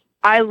list.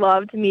 I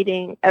loved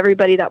meeting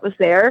everybody that was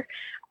there.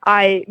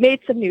 I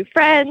made some new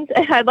friends,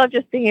 and I love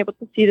just being able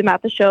to see them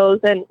at the shows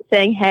and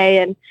saying hey.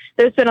 And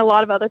there's been a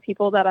lot of other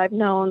people that I've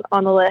known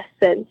on the list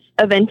since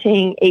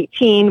Eventing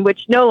 18,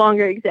 which no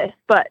longer exists,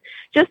 but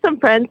just some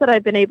friends that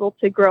I've been able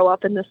to grow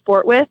up in the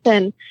sport with,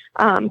 and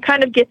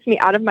kind of gets me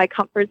out of my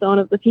comfort zone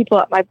of the people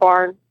at my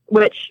barn,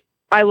 which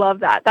I love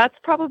that. That's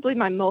probably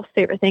my most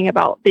favorite thing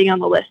about being on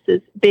the list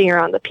is being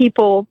around the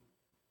people.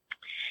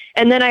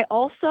 And then I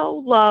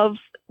also love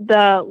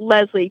the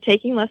Leslie.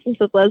 Taking lessons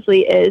with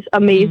Leslie is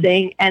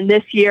amazing. Mm-hmm. And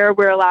this year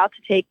we're allowed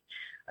to take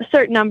a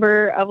certain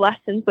number of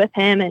lessons with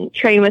him and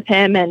train with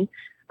him. And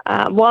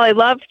while I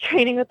love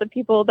training with the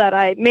people that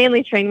I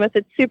mainly train with,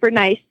 it's super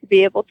nice to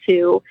be able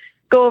to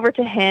go over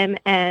to him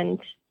and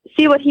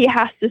see what he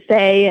has to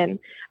say. And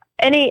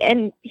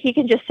he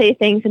can just say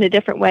things in a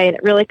different way, and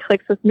it really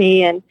clicks with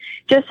me. And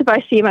just if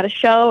I see him at a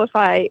show, if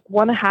I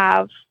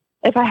have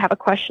a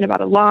question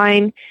about a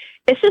line,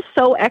 it's just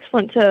so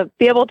excellent to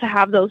be able to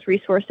have those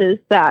resources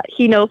that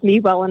he knows me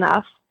well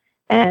enough,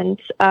 and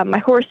my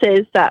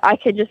horses that I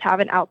could just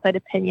have an outside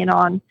opinion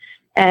on,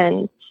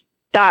 and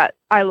that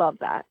I love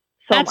that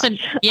so much.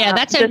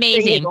 That's just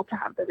amazing. Being able to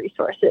have the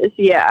resources,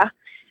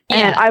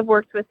 and I've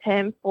worked with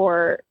him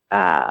for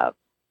a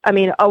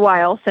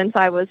while, since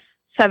I was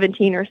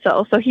 17 or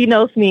so. So he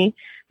knows me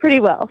pretty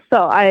well.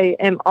 So I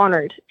am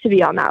honored to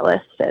be on that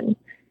list, and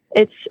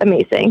it's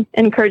amazing.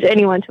 Encourage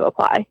anyone to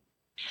apply.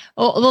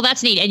 Oh, well,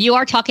 that's neat. And you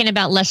are talking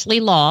about Leslie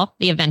Law,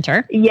 the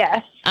eventer.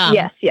 Yes.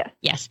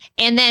 Yes.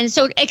 And then,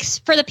 so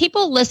for the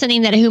people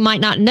listening who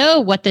might not know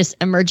what this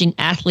emerging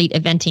athlete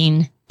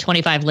eventing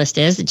 25 list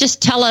is,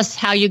 just tell us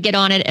how you get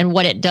on it and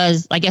what it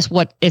does, I guess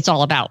what it's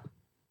all about.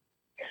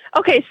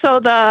 Okay. So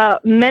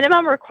the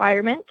minimum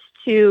requirement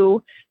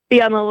to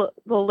be on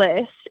the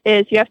list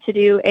is you have to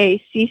do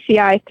a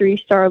CCI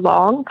 3-star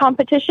long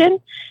competition,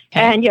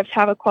 and you have to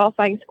have a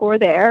qualifying score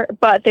there,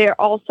 but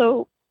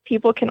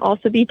people can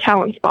also be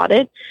talent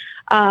spotted.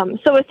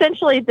 So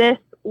essentially this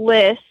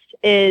list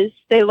is,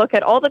 they look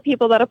at all the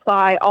people that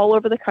apply all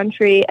over the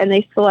country, and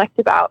they select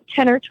about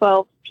 10 or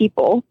 12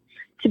 people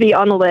to be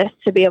on the list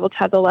to be able to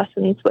have the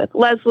lessons with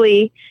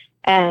Leslie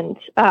and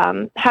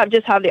have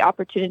the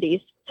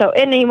opportunities. So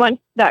anyone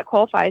that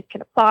qualifies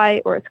can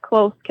apply, or is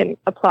close can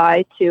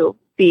apply to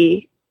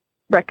be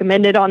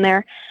recommended on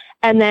there.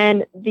 And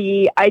then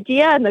the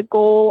idea and the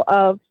goal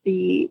of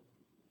the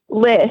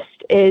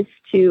list is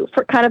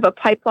for kind of a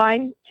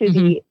pipeline to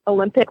the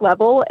Olympic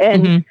level.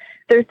 And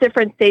there's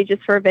different stages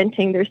for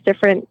eventing. There's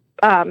different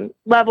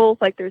levels,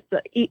 like there's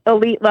the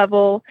elite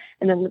level,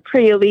 and then the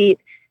pre-elite,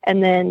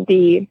 and then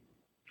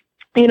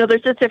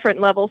there's just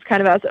different levels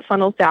kind of as it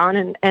funnels down.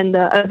 And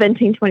the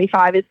eventing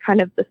 25 is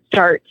kind of the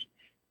start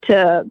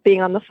to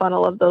being on the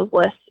funnel of those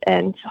lists,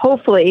 and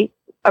hopefully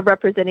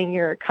representing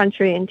your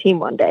country and team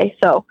one day.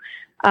 So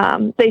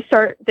they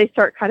start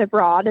kind of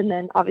broad, and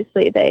then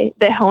obviously they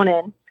hone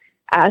in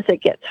as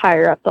it gets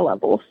higher up the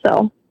level.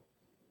 So,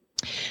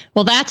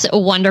 well, that's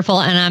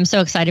wonderful, and I'm so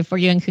excited for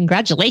you, and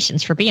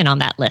congratulations for being on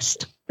that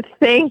list.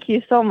 Thank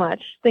you so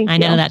much. Thank you. I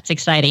know that's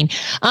exciting.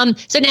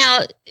 So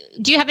now,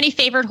 do you have any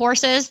favorite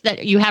horses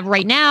that you have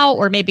right now,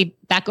 or maybe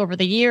back over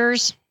the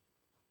years?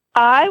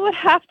 I would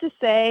have to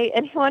say,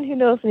 anyone who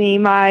knows me,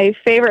 my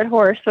favorite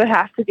horse would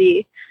have to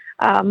be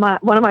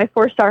one of my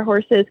 4-star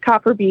horses,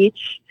 Copper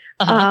Beach,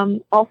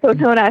 also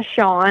known as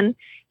Sean.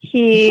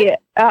 He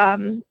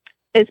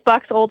is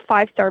Buck's old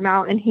 5-star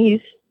mount, and he's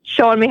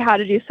showing me how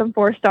to do some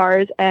 4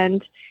 stars,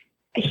 and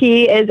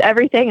he is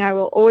everything I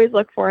will always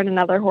look for in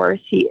another horse.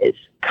 He is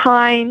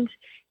kind,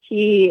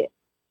 he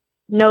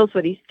knows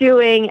what he's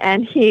doing,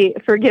 and he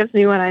forgives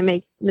me when I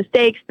make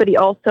mistakes, but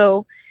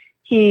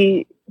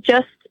he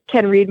just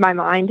can read my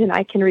mind, and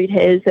I can read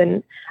his,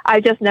 and I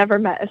just never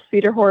met a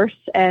sweeter horse,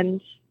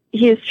 and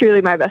he is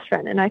truly my best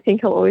friend, and I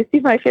think he'll always be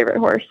my favorite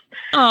horse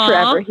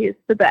forever. He is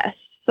the best.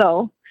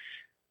 So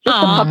just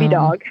a puppy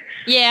dog.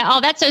 Yeah.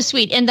 Oh, that's so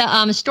sweet. In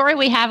the story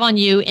we have on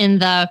you in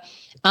the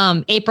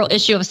April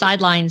issue of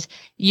Sidelines,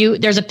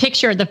 there's a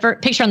picture,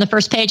 picture on the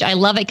first page. I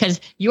love it because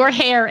your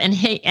hair and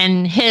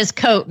his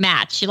coat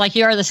match. You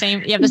have the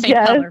same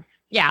color.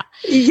 Yeah.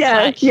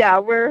 Yes. Yeah.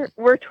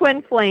 We're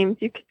twin flames,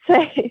 you could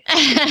say.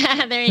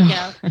 There you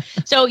go.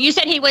 So you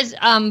said he was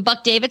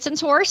Buck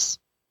Davidson's horse?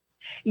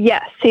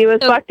 Yes, he was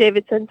Buck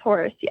Davidson's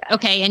horse. Yeah.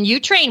 Okay, and you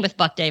trained with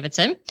Buck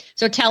Davidson.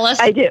 So tell us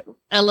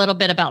a little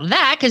bit about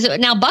that, because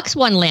now Buck's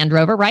won Land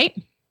Rover, right?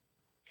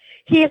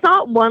 He has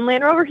not won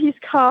Land Rover. He's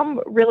come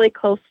really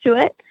close to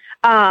it.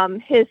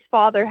 His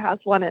father has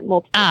won it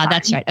multiple times.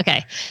 That's right.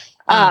 Okay.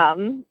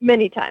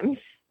 Many times.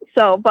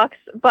 So Buck's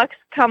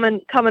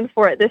coming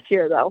for it this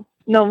year, though.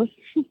 No,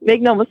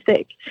 make no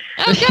mistake.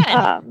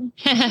 Oh,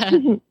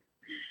 good.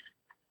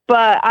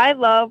 But I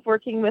love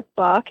working with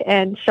Buck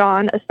and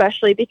Sean,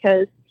 especially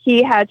because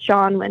he had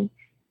Sean when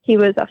he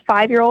was a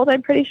 5-year-old,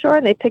 I'm pretty sure,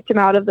 and they picked him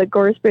out of the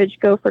Goresbridge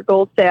Go for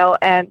Gold sale,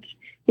 and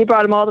he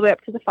brought him all the way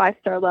up to the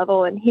 5-star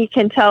level, and he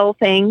can tell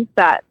things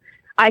that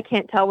I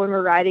can't tell when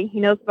we're riding. He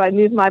knows if I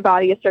move my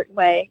body a certain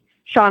way,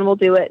 Sean will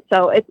do it.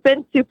 So it's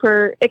been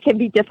it can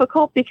be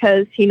difficult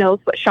because he knows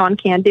what Sean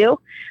can do.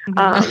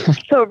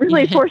 So it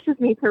really forces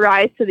me to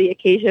rise to the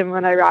occasion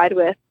when I ride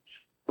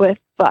with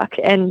Buck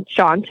and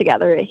Sean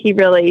together.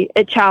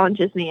 It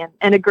challenges me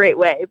in a great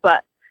way,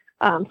 but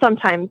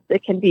sometimes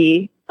it can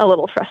be a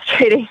little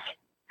frustrating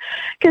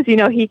because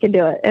he can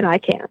do it and I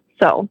can't.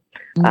 So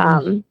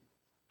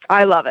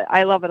I love it.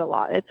 I love it a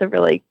lot. It's a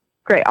really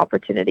great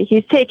opportunity.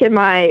 He's taken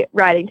my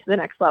riding to the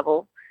next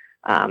level.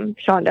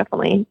 Sean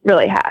definitely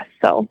really has.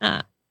 So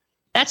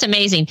that's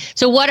amazing.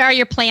 So what are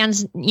your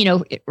plans,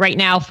 right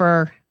now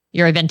for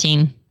your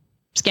eventing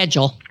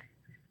schedule?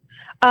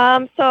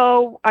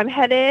 So I'm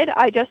headed.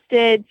 I just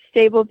did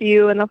Stable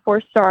View and the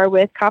 4-star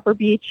with Copper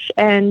Beach,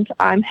 and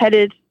I'm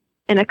headed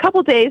in a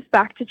couple days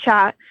back to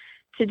Chat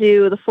to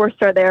do the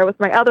 4-star there with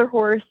my other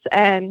horse,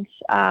 and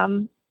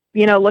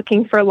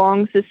looking for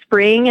longs this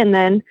spring, and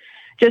then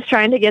just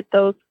trying to get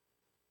those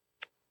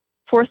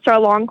 4-star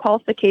long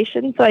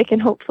qualifications so I can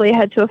hopefully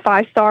head to a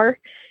 5-star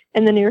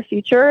in the near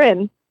future.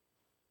 And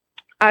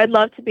I'd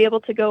love to be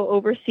able to go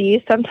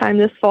overseas sometime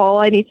this fall.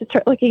 I need to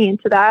start looking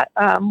into that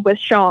with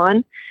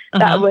Sean.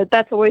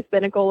 That's always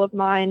been a goal of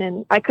mine,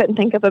 and I couldn't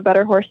think of a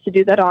better horse to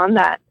do that on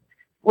that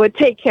would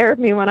take care of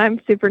me when I'm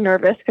super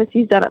nervous because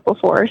he's done it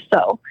before.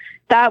 So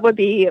that would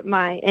be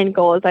my end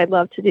goal. Is I'd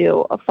love to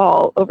do a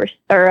fall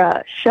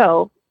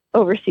show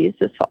overseas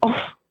this fall.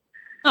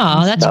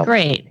 Oh, that's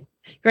great.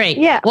 Great.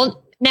 Yeah.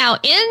 Well, Now,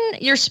 in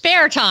your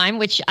spare time,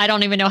 which I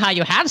don't even know how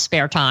you have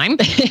spare time,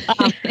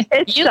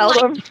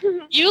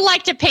 you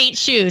like to paint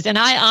shoes. And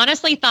I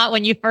honestly thought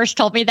when you first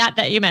told me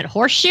that you meant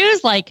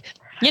horseshoes, like,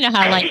 you know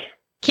how like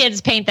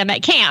kids paint them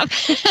at camp.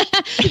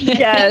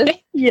 Yes.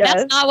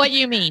 That's not what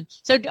you mean.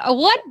 So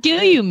what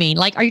do you mean?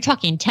 Like, are you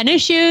talking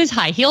tennis shoes,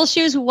 high heel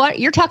shoes? What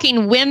you're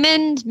talking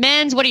women's,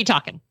 men's? What are you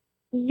talking?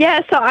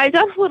 Yeah, so I've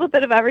done a little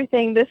bit of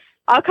everything.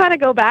 I'll kind of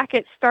go back.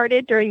 It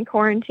started during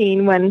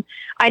quarantine when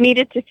I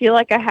needed to feel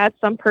like I had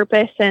some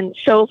purpose and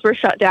shows were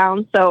shut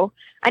down. So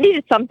I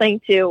needed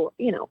something to,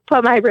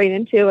 put my brain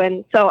into.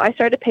 And so I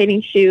started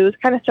painting shoes,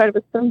 kind of started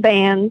with some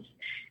Vans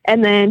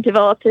and then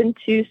developed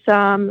into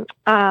some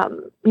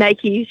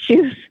Nike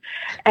shoes.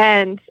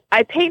 And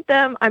I paint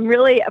them. I'm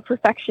really a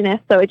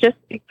perfectionist. So it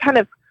kind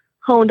of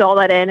honed all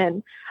that in.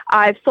 And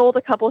I've sold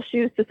a couple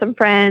shoes to some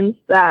friends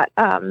that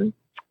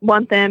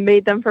want them,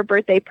 made them for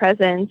birthday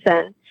presents.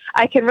 And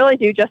I can really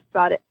do just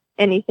about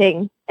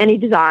anything, any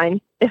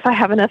design, if I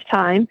have enough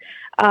time.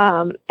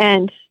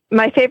 And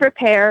my favorite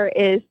pair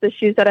is the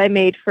shoes that I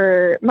made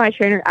for my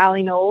trainer,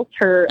 Allie Knowles,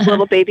 her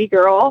little baby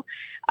girl.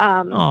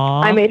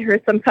 I made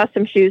her some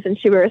custom shoes and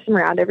she wears them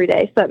around every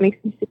day. So that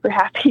makes me super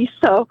happy.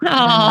 So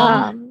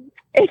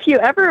if you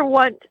ever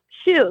want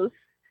shoes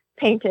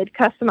painted,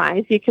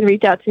 customized, you can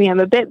reach out to me. I'm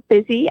a bit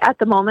busy at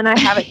the moment. I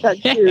haven't done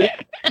shoes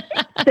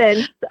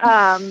since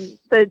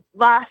the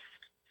last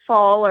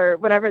fall or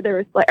whatever. There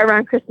was like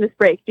around Christmas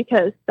break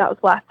because that was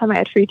the last time I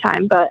had free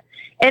time. But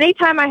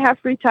anytime I have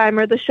free time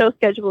or the show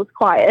schedule is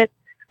quiet,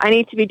 I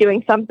need to be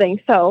doing something.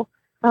 So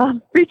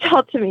reach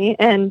out to me,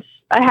 and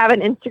I have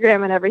an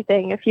Instagram and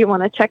everything if you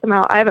want to check them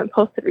out. I haven't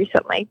posted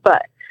recently,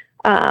 but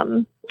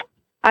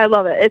I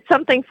love it. It's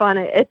something fun.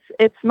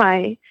 It's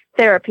my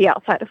therapy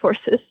outside of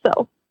horses.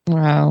 So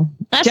wow,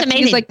 that's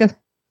amazing. Use like a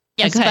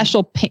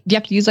special paint? Do you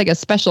have to use like a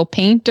special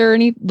paint or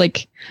any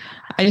like?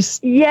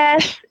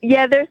 Yes,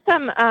 yeah. There's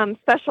some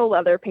special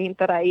leather paint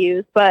that I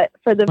use, but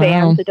for the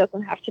Vans, it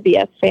doesn't have to be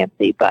as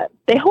fancy. But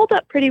they hold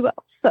up pretty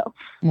well. So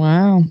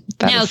wow.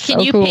 Now, can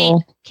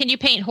you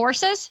paint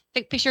horses?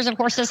 Pictures of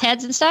horses'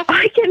 heads and stuff?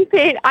 I can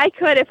paint. I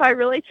could if I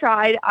really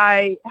tried.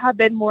 I have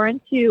been more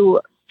into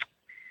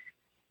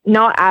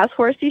not as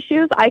horsey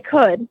shoes. I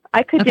could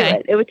do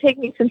it. It would take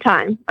me some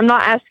time. I'm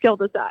not as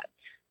skilled as that.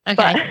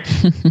 Okay.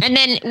 And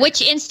then which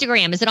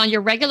Instagram? Is it on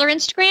your regular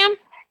Instagram?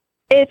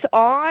 It's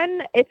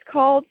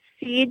called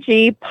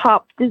CG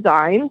Pop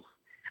Designs.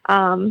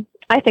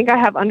 I think I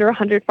have under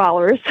 100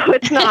 followers, so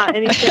it's not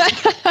anything.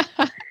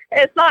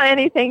 It's not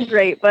anything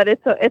great, but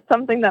it's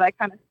something that I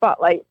kind of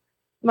spotlight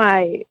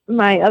my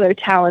other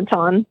talent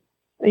on.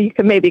 You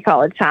could maybe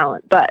call it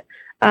talent, but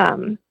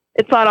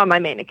it's not on my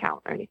main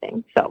account or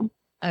anything. So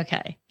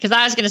okay, because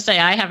I was going to say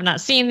I have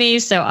not seen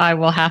these, so I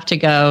will have to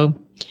go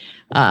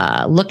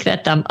look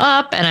at them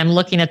up, and I'm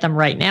looking at them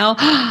right now.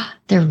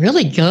 They're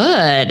really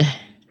good.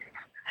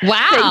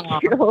 Wow!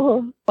 Thank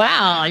you.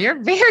 Wow, you're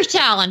very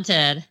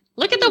talented.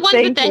 Look at the ones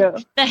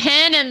with the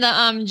hen and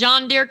the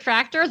John Deere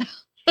tractor.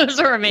 Those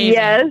are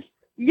amazing.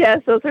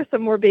 Yes, those are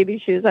some more baby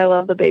shoes. I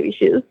love the baby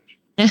shoes.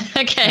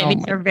 Okay,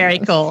 these are very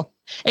cool.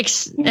 And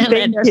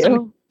then there's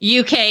some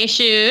UK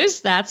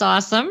shoes. That's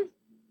awesome.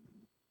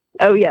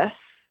 Oh, yes.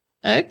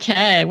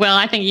 Okay, well,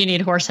 I think you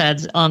need horse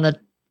heads on the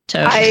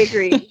toes. I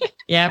agree.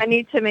 Yeah, I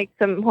need to make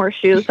some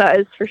horseshoes. That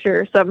is for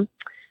sure. Some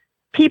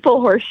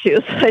people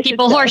horseshoes.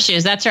 People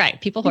horseshoes. That's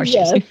right. People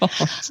horseshoes.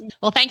 Yes.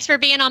 Well, thanks for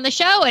being on the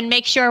show, and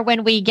make sure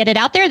when we get it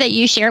out there that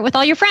you share it with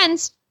all your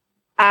friends.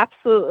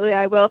 Absolutely,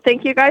 I will.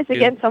 Thank you guys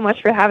again so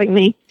much for having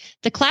me.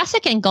 The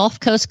Classic and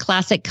Gulf Coast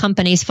Classic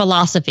Company's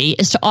philosophy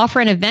is to offer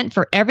an event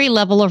for every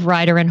level of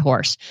rider and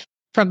horse.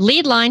 From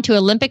lead line to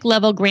Olympic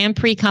level Grand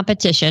Prix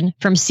competition,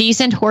 from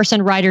seasoned horse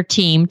and rider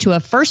team to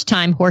a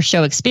first-time horse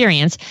show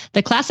experience,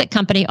 the Classic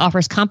Company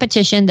offers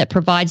competition that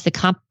provides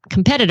the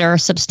competitor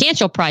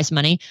substantial prize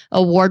money,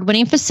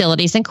 award-winning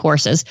facilities and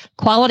courses,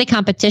 quality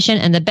competition,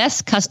 and the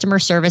best customer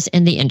service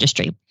in the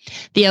industry.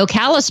 The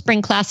Ocala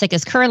Spring Classic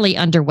is currently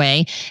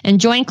underway, and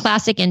join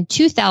Classic in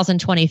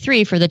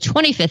 2023 for the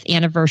 25th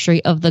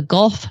anniversary of the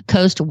Gulf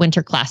Coast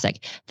Winter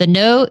Classic. The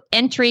no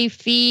entry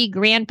fee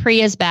Grand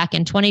Prix is back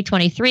in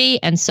 2023,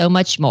 and so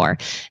much more.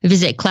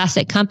 Visit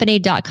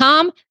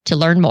classiccompany.com to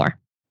learn more.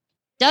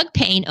 Doug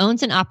Payne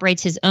owns and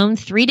operates his own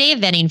 3-day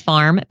eventing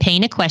farm,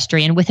 Payne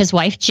Equestrian, with his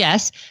wife,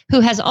 Jess, who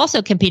has also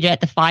competed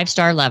at the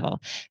 5-star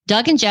level.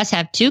 Doug and Jess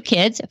have 2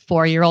 kids,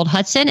 4-year-old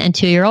Hudson and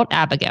 2-year-old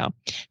Abigail.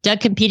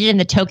 Doug competed in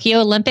the Tokyo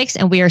Olympics,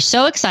 and we are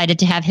so excited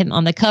to have him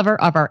on the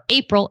cover of our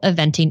April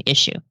eventing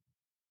issue.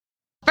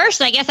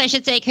 First, I guess I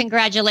should say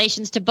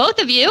congratulations to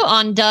both of you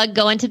on Doug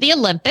going to the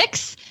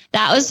Olympics.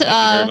 That was Thank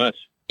you very much.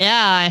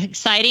 Yeah,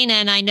 exciting,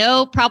 and I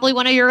know probably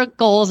one of your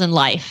goals in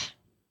life.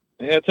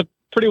 Yeah, it's a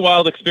pretty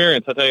wild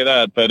experience, I'll tell you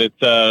that, but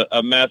it's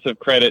a massive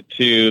credit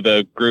to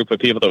the group of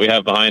people that we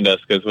have behind us,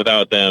 because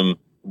without them,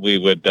 we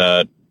would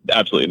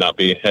absolutely not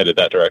be headed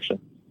that direction.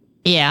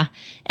 Yeah,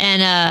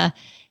 and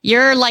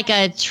you're like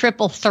a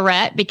triple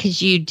threat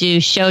because you do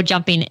show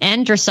jumping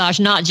and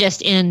dressage, not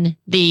just in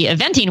the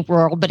eventing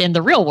world, but in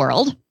the real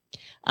world.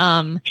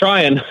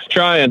 Trying.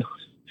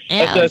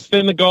 That's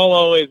been the goal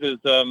always is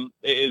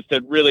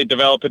to really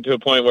develop it to a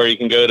point where you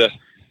can go to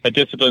a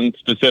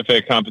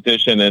discipline-specific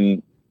competition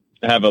and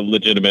have a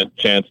legitimate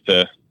chance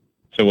to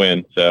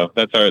win. So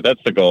that's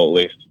the goal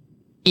at least.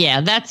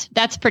 Yeah,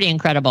 that's pretty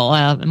incredible.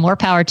 More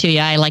power to you.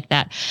 I like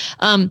that.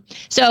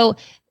 So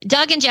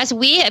Doug and Jess,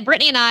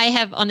 Brittany and I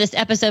have on this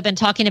episode been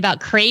talking about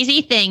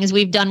crazy things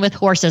we've done with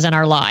horses in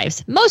our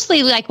lives,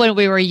 mostly like when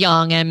we were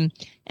young and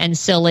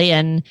silly.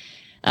 And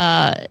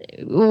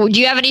do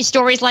you have any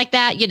stories like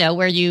that?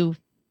 Where you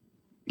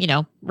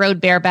rode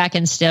bareback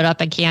and stood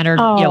up and cantered.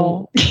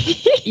 Oh,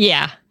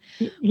 yeah.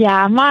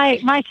 Yeah.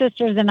 My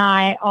sisters and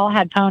I all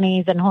had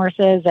ponies and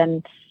horses,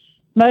 and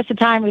most of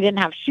the time we didn't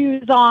have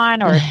shoes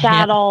on or a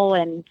saddle.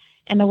 And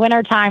in the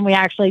wintertime, we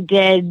actually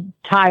did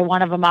tie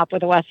one of them up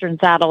with a Western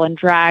saddle and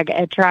drag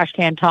a trash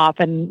can top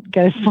and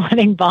go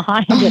sledding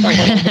behind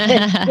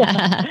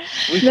it.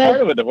 We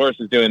started with the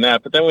horses doing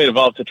that, but then we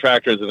evolved to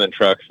tractors and then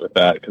trucks with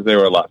that because they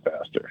were a lot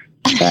faster.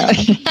 So,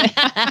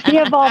 we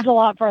evolved a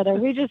lot further.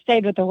 We just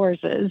stayed with the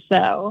horses.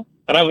 So,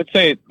 and I would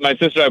say my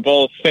sister and I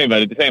both same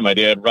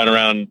idea. Run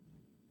around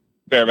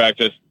bareback,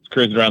 just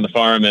cruising around the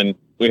farm, and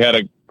we had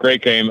a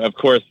great game. Of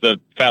course,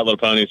 the fat little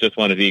ponies just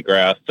wanted to eat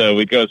grass, so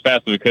we'd go as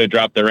fast as we could,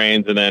 drop the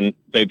reins, and then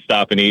they'd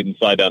stop and eat and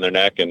slide down their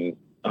neck and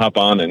hop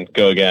on and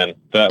go again.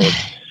 So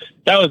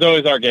that was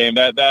always our game.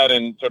 That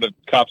and sort of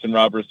cops and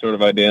robbers sort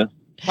of idea.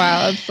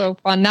 Wow, that's so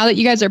fun. Now that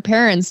you guys are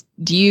parents,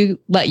 do you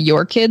let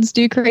your kids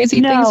do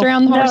crazy things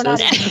around the horses? No,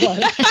 not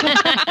even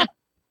close.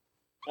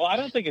 Well, I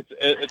don't think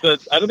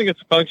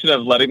it's a function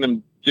of letting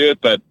them do it,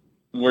 but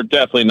we're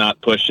definitely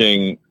not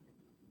pushing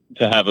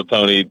to have a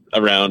pony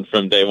around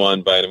from day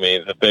one by any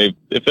means.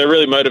 If they're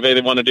really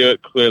motivated, want to do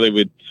it, clearly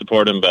we'd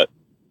support them, but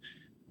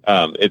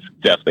it's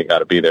definitely got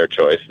to be their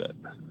choice.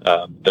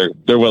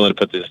 They're willing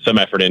to put some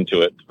effort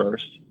into it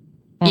first.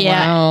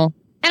 Yeah. Wow.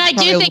 And I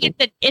do think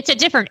it's a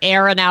different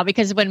era now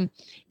because when,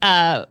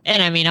 and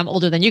I mean, I'm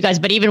older than you guys,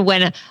 but even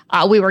when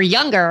we were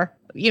younger,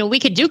 we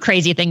could do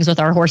crazy things with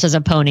our horses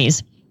and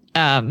ponies.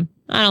 I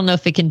don't know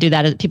if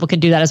people can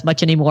do that as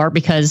much anymore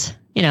because,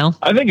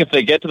 I think if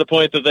they get to the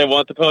point that they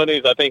want the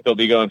ponies, I think they'll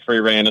be going free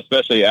rein,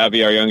 especially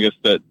Abby, our youngest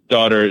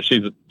daughter.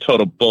 She's a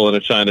total bull in a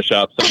china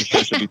shop, so I'm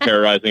sure she'll be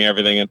terrorizing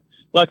everything. And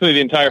luckily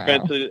the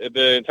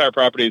entire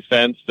property is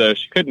fenced, so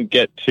she couldn't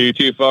get too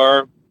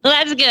far. Well,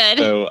 that's good.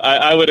 So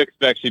I would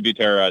expect she'd be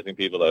terrorizing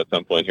people though at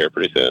some point here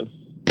pretty soon.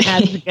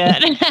 That's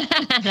good.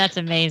 That's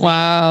amazing.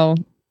 Wow.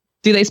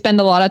 Do they spend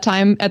a lot of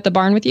time at the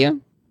barn with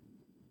you?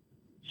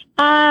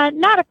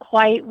 Not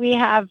quite. We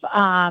have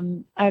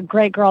a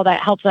great girl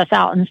that helps us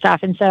out and stuff.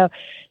 And so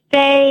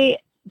they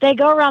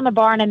go around the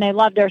barn and they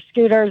love their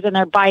scooters and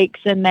their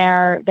bikes and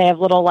they have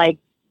little like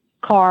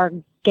car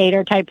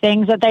gator type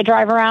things that they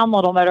drive around,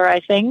 little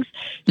motorized things.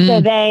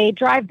 So they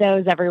drive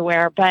those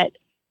everywhere, but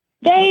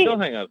they'll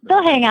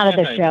hang out at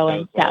the show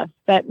and stuff.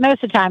 But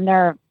most of the time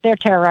they're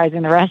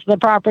terrorizing the rest of the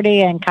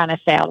property and kind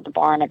of stay out of the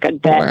barn a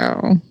good bit.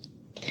 Wow.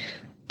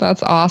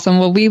 That's awesome.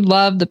 Well, we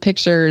love the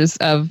pictures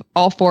of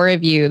all four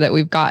of you that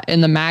we've got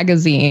in the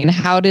magazine.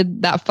 How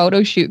did that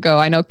photo shoot go?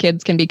 I know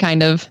kids can be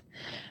kind of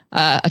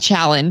a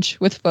challenge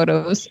with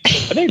photos.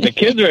 I think the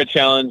kids are a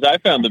challenge. I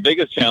found the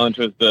biggest challenge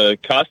was the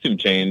costume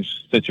change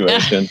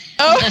situation.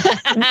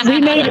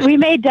 We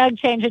made Doug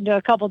change into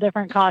a couple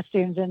different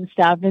costumes and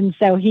stuff, and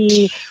so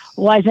he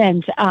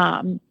wasn't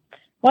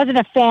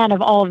a fan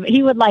of all of it.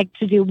 He would like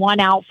to do one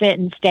outfit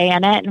and stay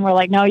in it. And we're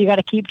like, no, you got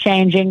to keep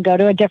changing, go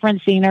to a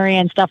different scenery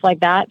and stuff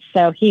like that.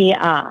 So he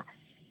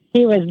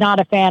was not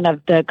a fan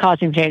of the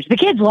costume change. The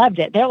kids loved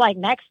it. They're like,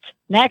 next.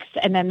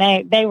 And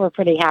then they were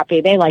pretty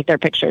happy. They liked their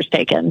pictures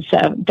taken.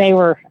 So they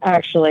were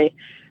actually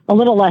a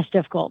little less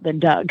difficult than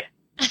Doug.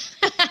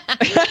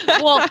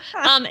 Well,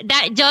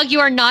 Doug, you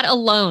are not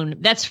alone.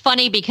 That's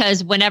funny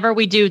because whenever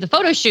we do the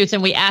photo shoots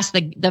and we ask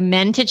the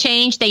men to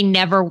change, they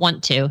never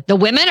want to. The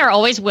women are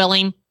always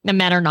willing. The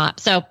men are not.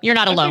 So you're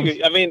not alone.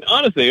 I mean,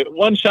 honestly,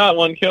 one shot,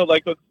 one kill.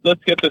 Like,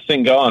 let's get this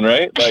thing going,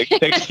 right? Like,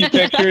 take a few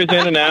pictures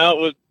in and out.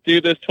 We'll do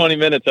this 20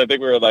 minutes. I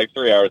think we were like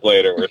 3 hours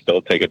later. We're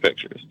still taking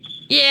pictures.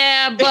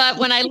 Yeah, but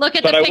when I look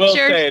at the pictures, pictures,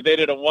 I will say they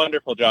did a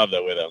wonderful job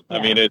though with them. Yeah.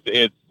 I mean,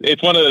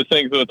 it's one of those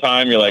things at the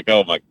time you're like,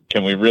 oh my,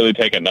 can we really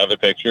take another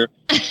picture?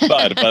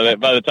 But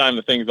by the time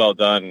the thing's all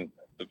done,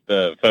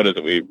 the photos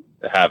that we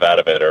have out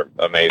of it are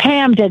amazing.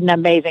 Pam did an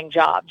amazing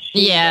job.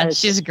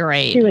 She's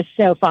great. She was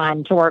so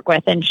fun to work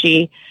with, and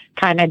she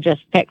kind of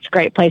just picked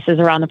great places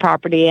around the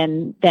property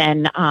and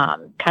then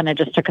kind of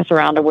just took us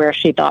around to where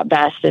she thought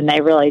best, and they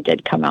really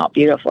did come out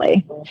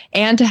beautifully.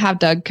 And to have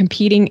Doug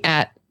competing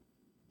at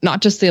not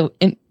just the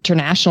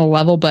international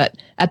level, but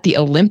at the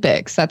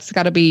Olympics, that's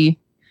got to be,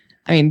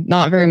 I mean,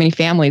 not very many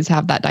families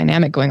have that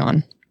dynamic going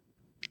on.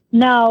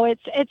 No,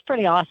 it's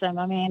pretty awesome.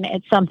 I mean,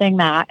 it's something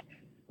that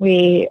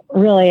we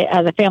really,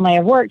 as a family,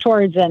 have worked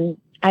towards, and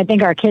I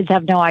think our kids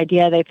have no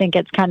idea. They think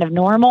it's kind of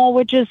normal,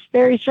 which is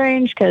very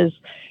strange because,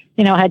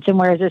 Hudson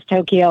wears his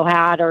Tokyo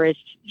hat or his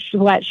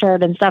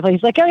sweatshirt and stuff.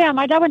 He's like, oh yeah,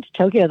 my dad went to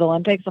Tokyo the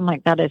Olympics. I'm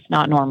like, that is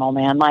not normal,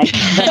 man. Like,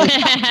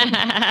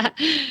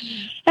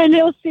 and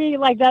he'll see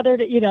like the other,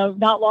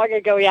 not long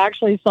ago, he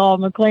actually saw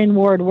McLean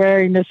Ward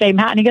wearing the same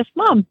hat, and he goes,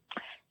 Mom,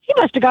 he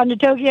must have gone to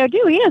Tokyo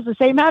too. He has the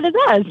same hat as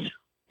us.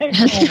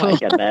 Oh my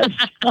goodness.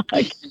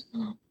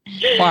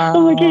 Wow.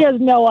 I'm like, he has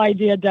no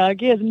idea, Doug.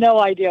 He has no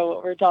idea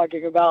what we're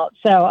talking about.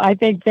 So I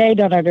think they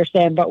don't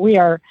understand, but we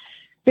are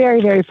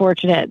very, very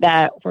fortunate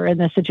that we're in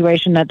the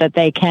situation that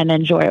they can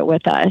enjoy it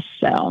with us.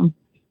 So,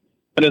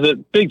 but it's a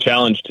big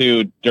challenge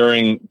too.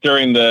 During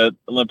the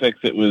Olympics,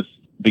 it was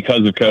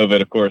because of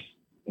COVID, of course,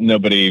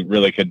 nobody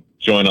really could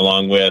join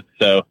along with.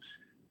 So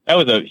that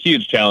was a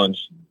huge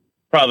challenge.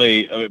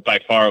 Probably by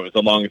far, it was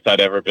the longest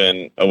I'd ever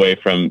been away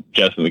from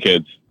Jess and the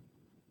kids,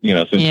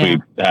 since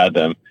we had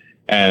them.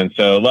 And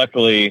so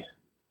luckily,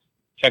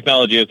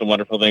 technology is a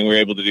wonderful thing. We're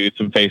able to do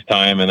some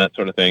FaceTime and that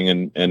sort of thing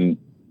and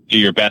do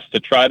your best to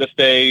try to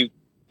stay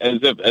as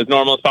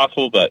normal as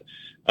possible. But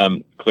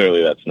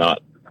clearly that's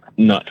not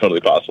totally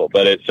possible.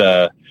 But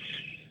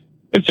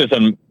it's just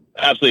an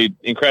absolutely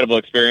incredible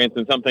experience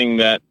and something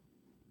that,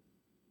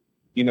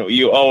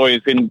 you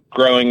always, in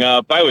growing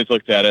up, I always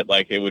looked at it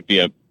like it would be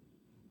a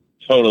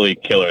totally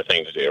killer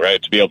thing to do,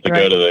 right? To be able to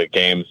go to the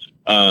games.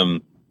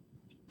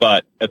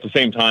 But at the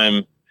same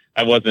time,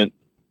 I wasn't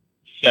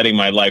setting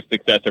my life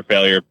success or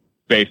failure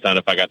based on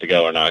if I got to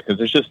go or not, because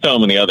there's just so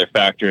many other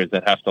factors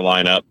that have to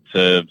line up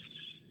to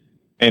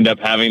end up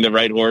having the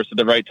right horse at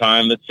the right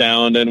time that's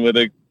sound and with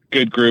a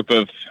good group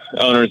of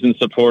owners and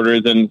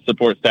supporters and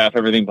support staff,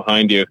 everything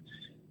behind you.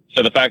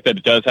 So the fact that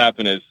it does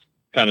happen is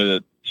kind of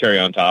the cherry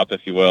on top,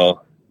 if you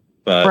will.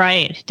 But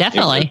right,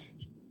 definitely.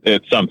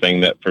 It's something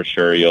that for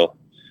sure you'll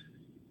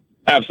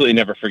absolutely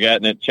never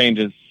forget, and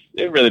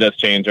it really does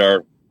change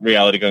our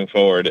reality going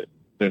forward.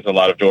 There's a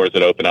lot of doors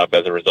that open up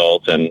as a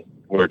result, and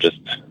we're just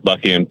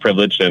lucky and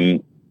privileged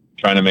and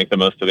trying to make the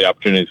most of the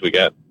opportunities we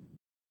get.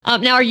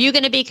 Now, are you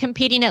going to be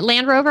competing at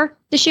Land Rover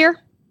this year?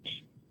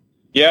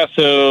 Yeah,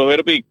 so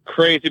it'll be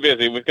crazy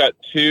busy. We've got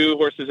 2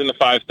 horses in the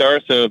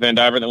 5-star, so Van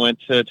Diver that went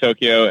to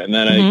Tokyo, and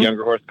then a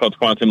younger horse called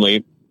Quantum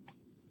Leap.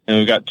 And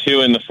we've got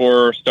 2 in the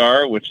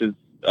 4-star, which is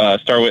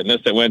Star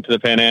Witness that went to the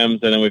Pan Ams,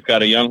 and then we've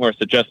got a young horse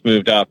that just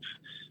moved up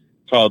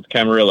called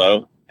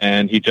Camarillo.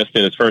 And he just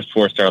did his first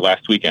 4-star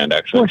last weekend,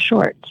 actually. 4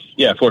 shorts.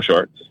 Yeah, 4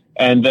 shorts.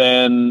 And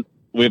then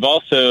we've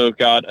also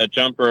got a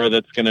jumper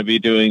that's going to be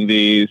doing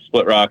the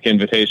Split Rock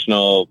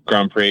Invitational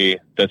Grand Prix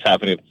that's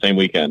happening the same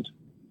weekend.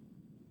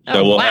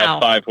 So we'll have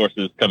 5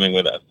 horses coming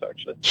with us,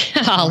 actually.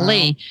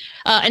 Golly.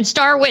 And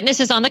Star Witness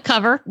is on the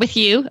cover with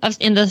you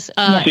in this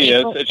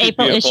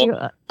April issue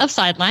of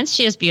Sidelines.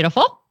 She is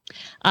beautiful.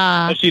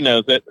 She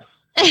knows it.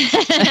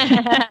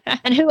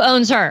 And who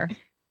owns her?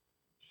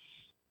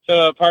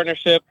 So a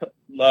partnership,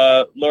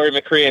 Lori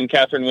McCree and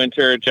Catherine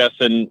Winter, Jess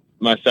and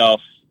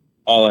myself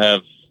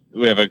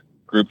we have a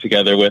group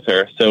together with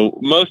her. So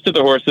most of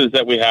the horses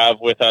that we have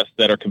with us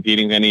that are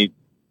competing any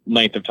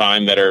length of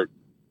time that are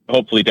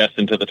hopefully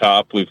destined to the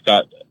top, we've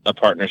got a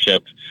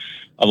partnership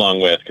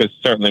along with, because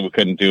certainly we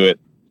couldn't do it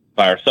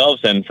by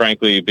ourselves. And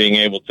frankly, being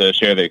able to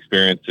share the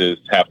experience is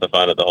half the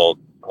fun of the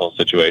whole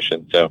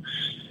situation. So,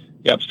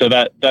 yep. So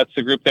that's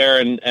the group there.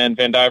 And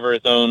Van Diver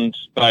is owned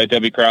by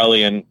Debbie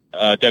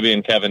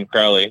and Kevin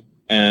Crowley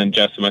and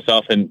Jess and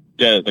myself. And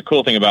the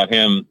cool thing about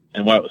him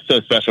and what was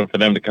so special for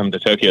them to come to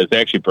Tokyo is they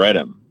actually bred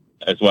him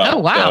as well. Oh,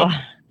 wow. So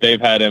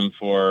they've had him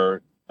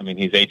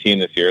he's 18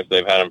 this year, so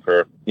they've had him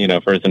for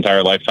his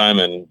entire lifetime.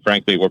 And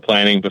frankly, we're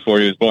planning before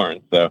he was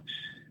born. So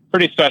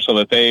pretty special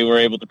that they were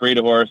able to breed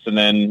a horse and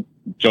then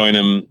join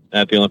him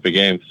at the Olympic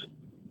Games.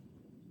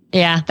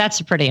 Yeah, that's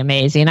pretty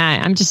amazing.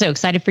 I'm just so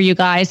excited for you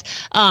guys.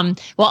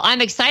 Well, I'm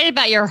excited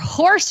about your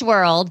horse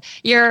world.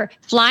 Your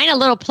flying a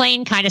little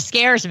plane kind of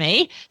scares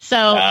me.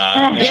 So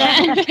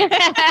yeah.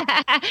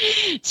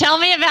 Tell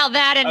me about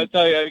that. And I'll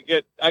tell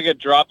you, I get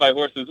dropped by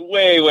horses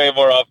way, way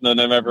more often than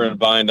I'm ever in a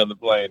bind on the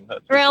plane.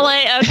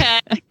 Really? Sure. Okay.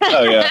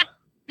 Oh, yeah.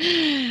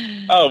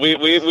 Oh,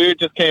 we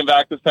just came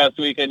back this past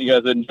weekend. You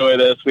guys enjoy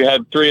this. We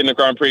had 3 in the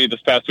Grand Prix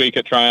this past week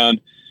at Tryon.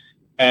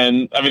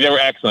 And, they were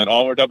excellent.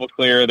 All were double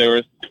clear. They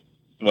were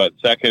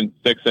second,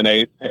 6th, and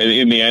 8th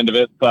in the end of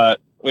it.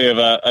 But we have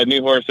a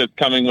new horse that's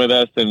coming with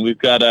us, and we've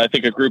got, I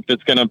think, a group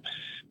that's going to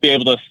be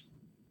able to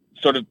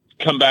sort of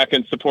come back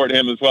and support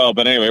him as well.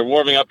 But anyway, we're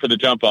warming up for the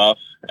jump off,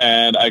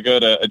 and I go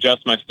to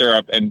adjust my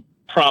stirrup and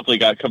promptly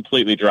got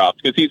completely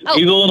dropped because he's a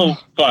little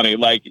funny.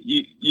 Like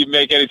you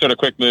make any sort of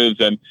quick moves,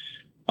 and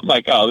I'm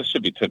like, oh, this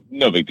should be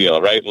no big deal,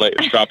 right?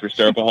 Drop your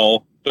stirrup a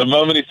hole. The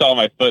moment he saw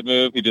my foot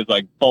move, he just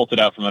bolted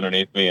out from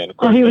underneath me. And of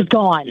course, he was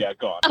gone. Yeah,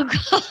 gone. Oh,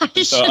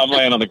 gosh. So I'm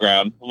laying on the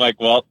ground. I'm like,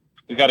 well,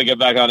 we got to get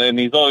back on it. And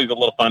he's always a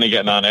little funny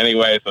getting on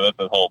anyway. So that's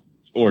a whole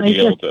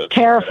ordeal.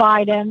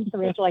 Terrified him. So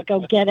we have to go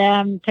get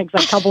him. Takes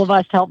a couple of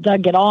us to help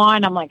Doug get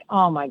on. I'm like,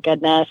 oh my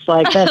goodness.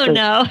 This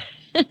no.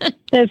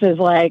 This is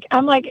like,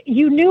 I'm like,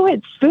 you knew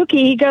it's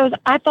spooky. He goes,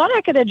 I thought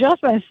I could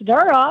adjust my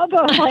stirrup.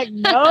 I'm like,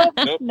 nope.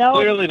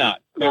 Clearly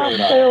not.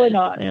 Clearly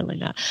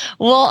not.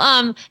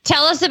 Well,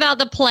 tell us about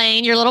the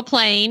plane, your little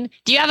plane.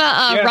 Do you have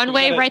a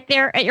runway right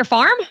there at your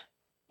farm?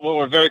 Well,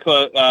 we're very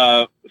close,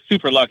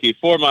 super lucky.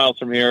 4 miles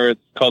from here,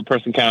 it's called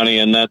Person County,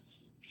 and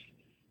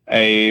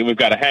we've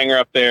got a hangar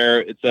up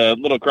there. It's a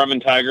little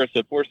Grumman Tiger,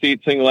 so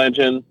 4-seat, single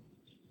engine.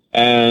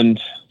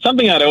 And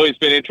something I'd always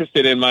been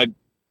interested in, my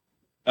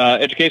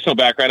educational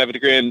background, I have a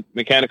degree in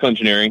mechanical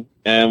engineering,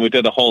 and we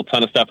did a whole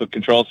ton of stuff with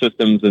control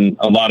systems, and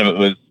a lot of it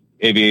was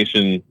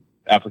aviation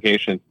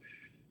applications.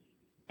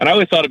 And I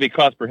always thought it'd be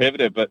cost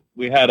prohibitive, but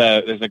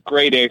there's a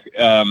great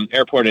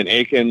airport in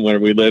Aiken where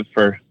we lived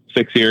for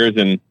 6 years,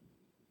 and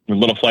a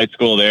little flight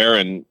school there,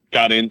 and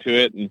got into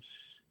it. And,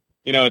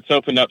 it's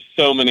opened up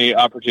so many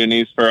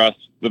opportunities for us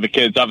with the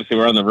kids. Obviously,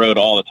 we're on the road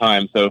all the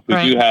time. So if we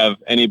do have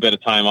any bit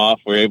of time off,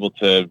 we're able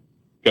to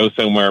go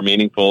somewhere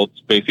meaningful. It's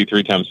basically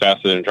 3 times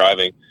faster than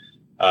driving.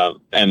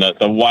 And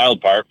the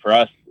wild part for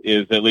us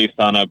is, at least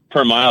on a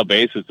per mile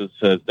basis,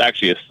 it's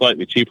actually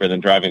slightly cheaper than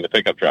driving the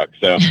pickup truck.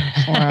 So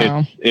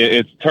wow.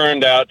 it's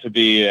turned out to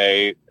be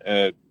a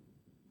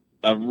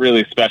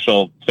really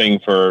special thing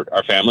for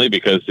our family,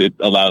 because it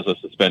allows us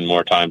to spend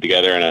more time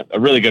together. And a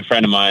really good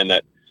friend of mine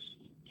that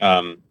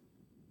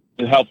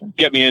helped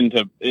get me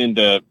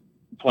into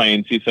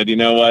planes, he said, "You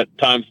know what?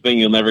 Time's a thing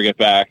you'll never get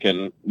back,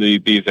 and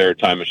these are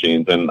time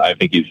machines." And I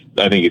think he's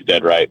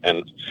dead right.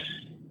 And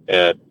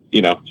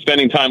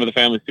spending time with the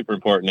family is super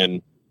important.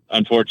 And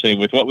unfortunately,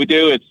 with what we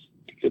do, it's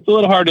a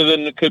little harder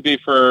than it could be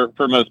for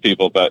most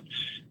people, but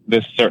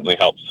this certainly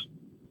helps.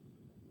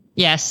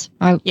 Yes.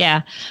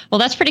 Yeah. Well,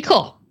 that's pretty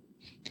cool.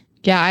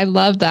 Yeah, I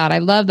love that. I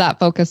love that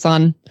focus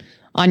on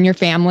your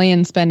family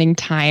and spending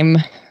time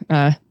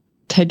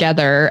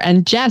together.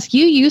 And Jess,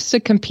 you used to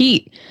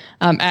compete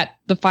at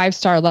the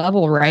 5-star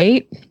level,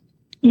 right?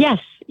 Yes.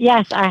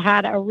 I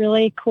had a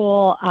really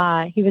cool,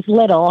 he was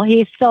little.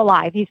 He's still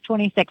alive. He's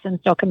 26 and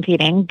still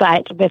competing,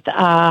 but with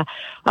a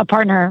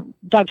partner.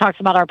 Doug talks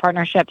about our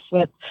partnerships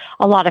with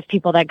a lot of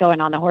people that go in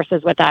on the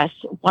horses with us.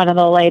 One of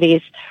the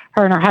ladies,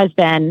 her and her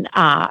husband,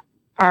 are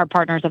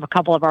partners of a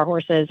couple of our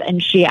horses,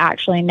 and she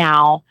actually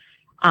now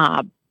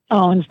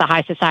owns the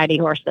high society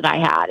horse that I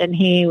had. And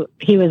he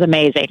was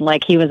amazing.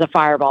 Like, he was a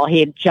fireball. He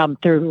had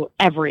jumped through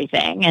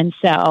everything. And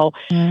so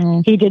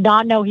he did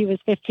not know he was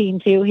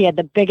 15 too. He had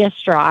the biggest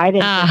stride,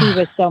 and he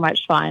was so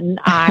much fun.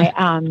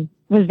 I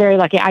was very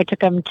lucky. I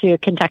took him to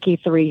Kentucky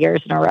 3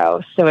 years in a row.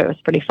 So it was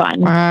pretty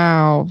fun.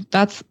 Wow.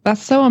 That's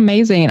so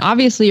amazing. And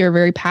obviously you're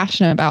very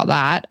passionate about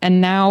that.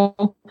 And now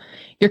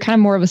you're kind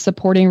of more of a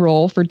supporting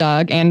role for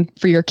Doug and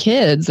for your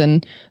kids.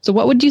 And so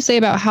what would you say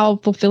about how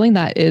fulfilling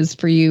that is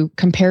for you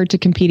compared to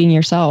competing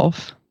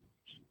yourself?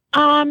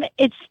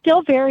 It's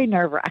still very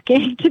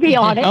nerve-wracking, to be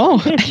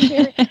honest.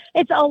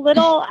 It's a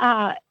little,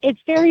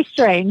 it's very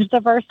strange. The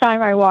first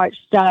time I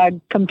watched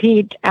Doug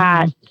compete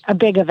at a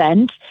big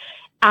event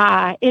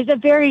is a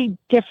very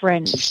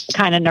different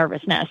kind of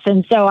nervousness.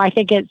 And so I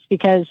think it's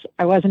because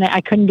I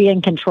couldn't be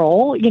in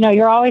control.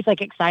 You're always like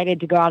excited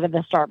to go out of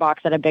the start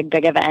box at a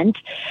big event,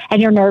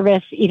 and you're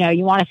nervous.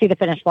 You want to see the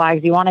finish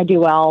flags, you want to do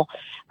well,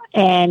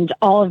 and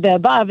all of the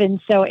above. And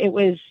so it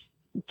was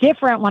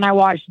different when I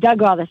watched Doug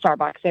go out of the start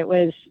box. It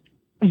was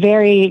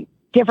very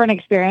different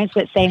experience,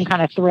 but same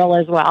kind of thrill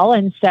as well.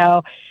 And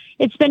so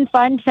it's been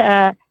fun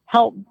to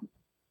help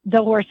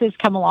the horses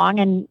come along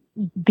and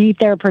beat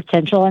their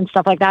potential and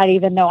stuff like that.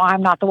 Even though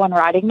I'm not the one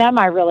riding them,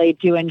 I really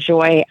do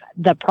enjoy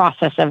the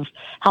process of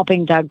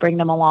helping Doug bring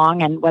them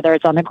along. And whether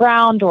it's on the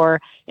ground,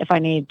 or if I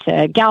need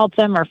to gallop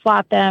them or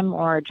flat them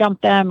or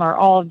jump them or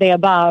all of the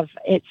above,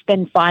 it's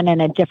been fun in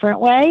a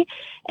different way,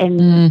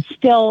 and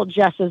still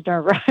just as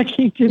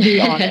nerve-wracking, to be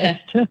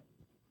honest.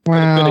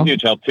 Wow. It's been a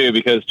huge help too,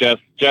 because Jess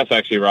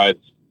actually rides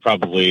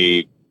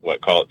probably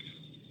call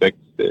it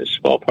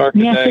 6-ish ballpark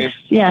a day.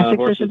 6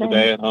 horses a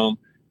day at home.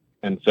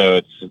 And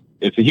so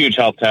it's a huge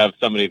help to have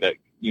somebody that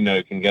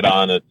can get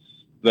on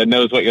that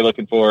knows what you're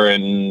looking for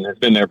and has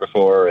been there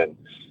before, and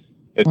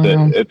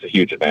it's a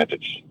huge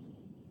advantage.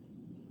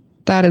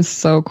 That is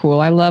so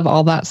cool. I love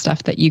all that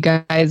stuff that you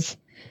guys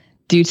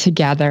do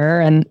together.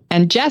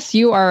 And Jess,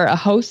 you are a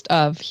host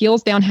of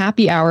Heels Down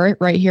Happy Hour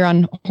right here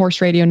on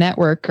Horse Radio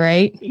Network,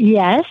 right?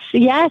 Yes.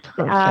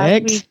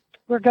 Perfect.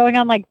 We're going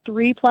on like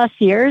 3+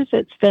 years.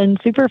 It's been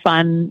super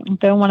fun. I've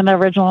been one of the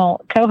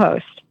original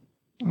co-hosts.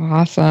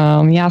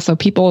 Awesome. Yeah. So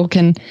people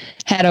can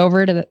head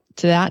over to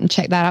that and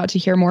check that out to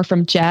hear more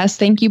from Jess.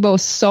 Thank you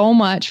both so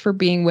much for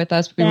being with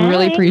us. We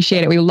really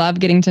appreciate it. We love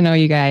getting to know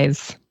you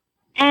guys.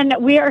 And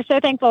we are so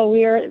thankful.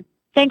 We are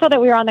thankful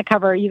that we were on the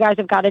cover. You guys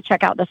have got to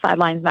check out the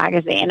Sidelines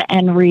magazine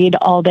and read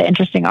all the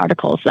interesting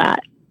articles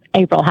that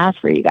April has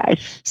for you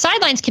guys.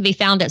 Sidelines can be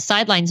found at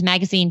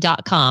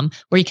sidelinesmagazine.com,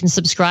 where you can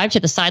subscribe to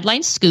the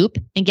Sidelines Scoop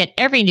and get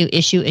every new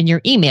issue in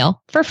your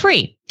email for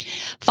free.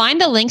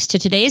 Find the links to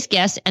today's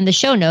guests and the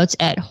show notes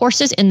at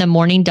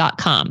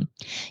horsesinthemorning.com.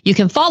 You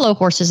can follow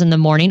Horses in the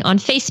Morning on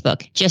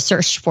Facebook. Just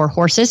search for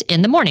Horses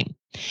in the Morning.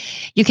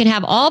 You can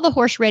have all the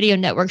Horse Radio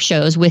Network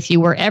shows with you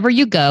wherever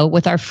you go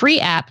with our free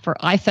app for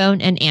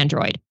iPhone and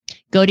Android.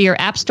 Go to your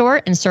app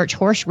store and search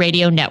Horse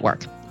Radio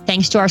Network.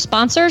 Thanks to our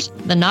sponsors,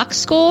 the Knox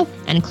School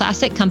and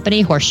Classic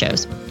Company Horse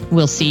Shows.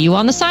 We'll see you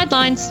on the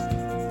sidelines.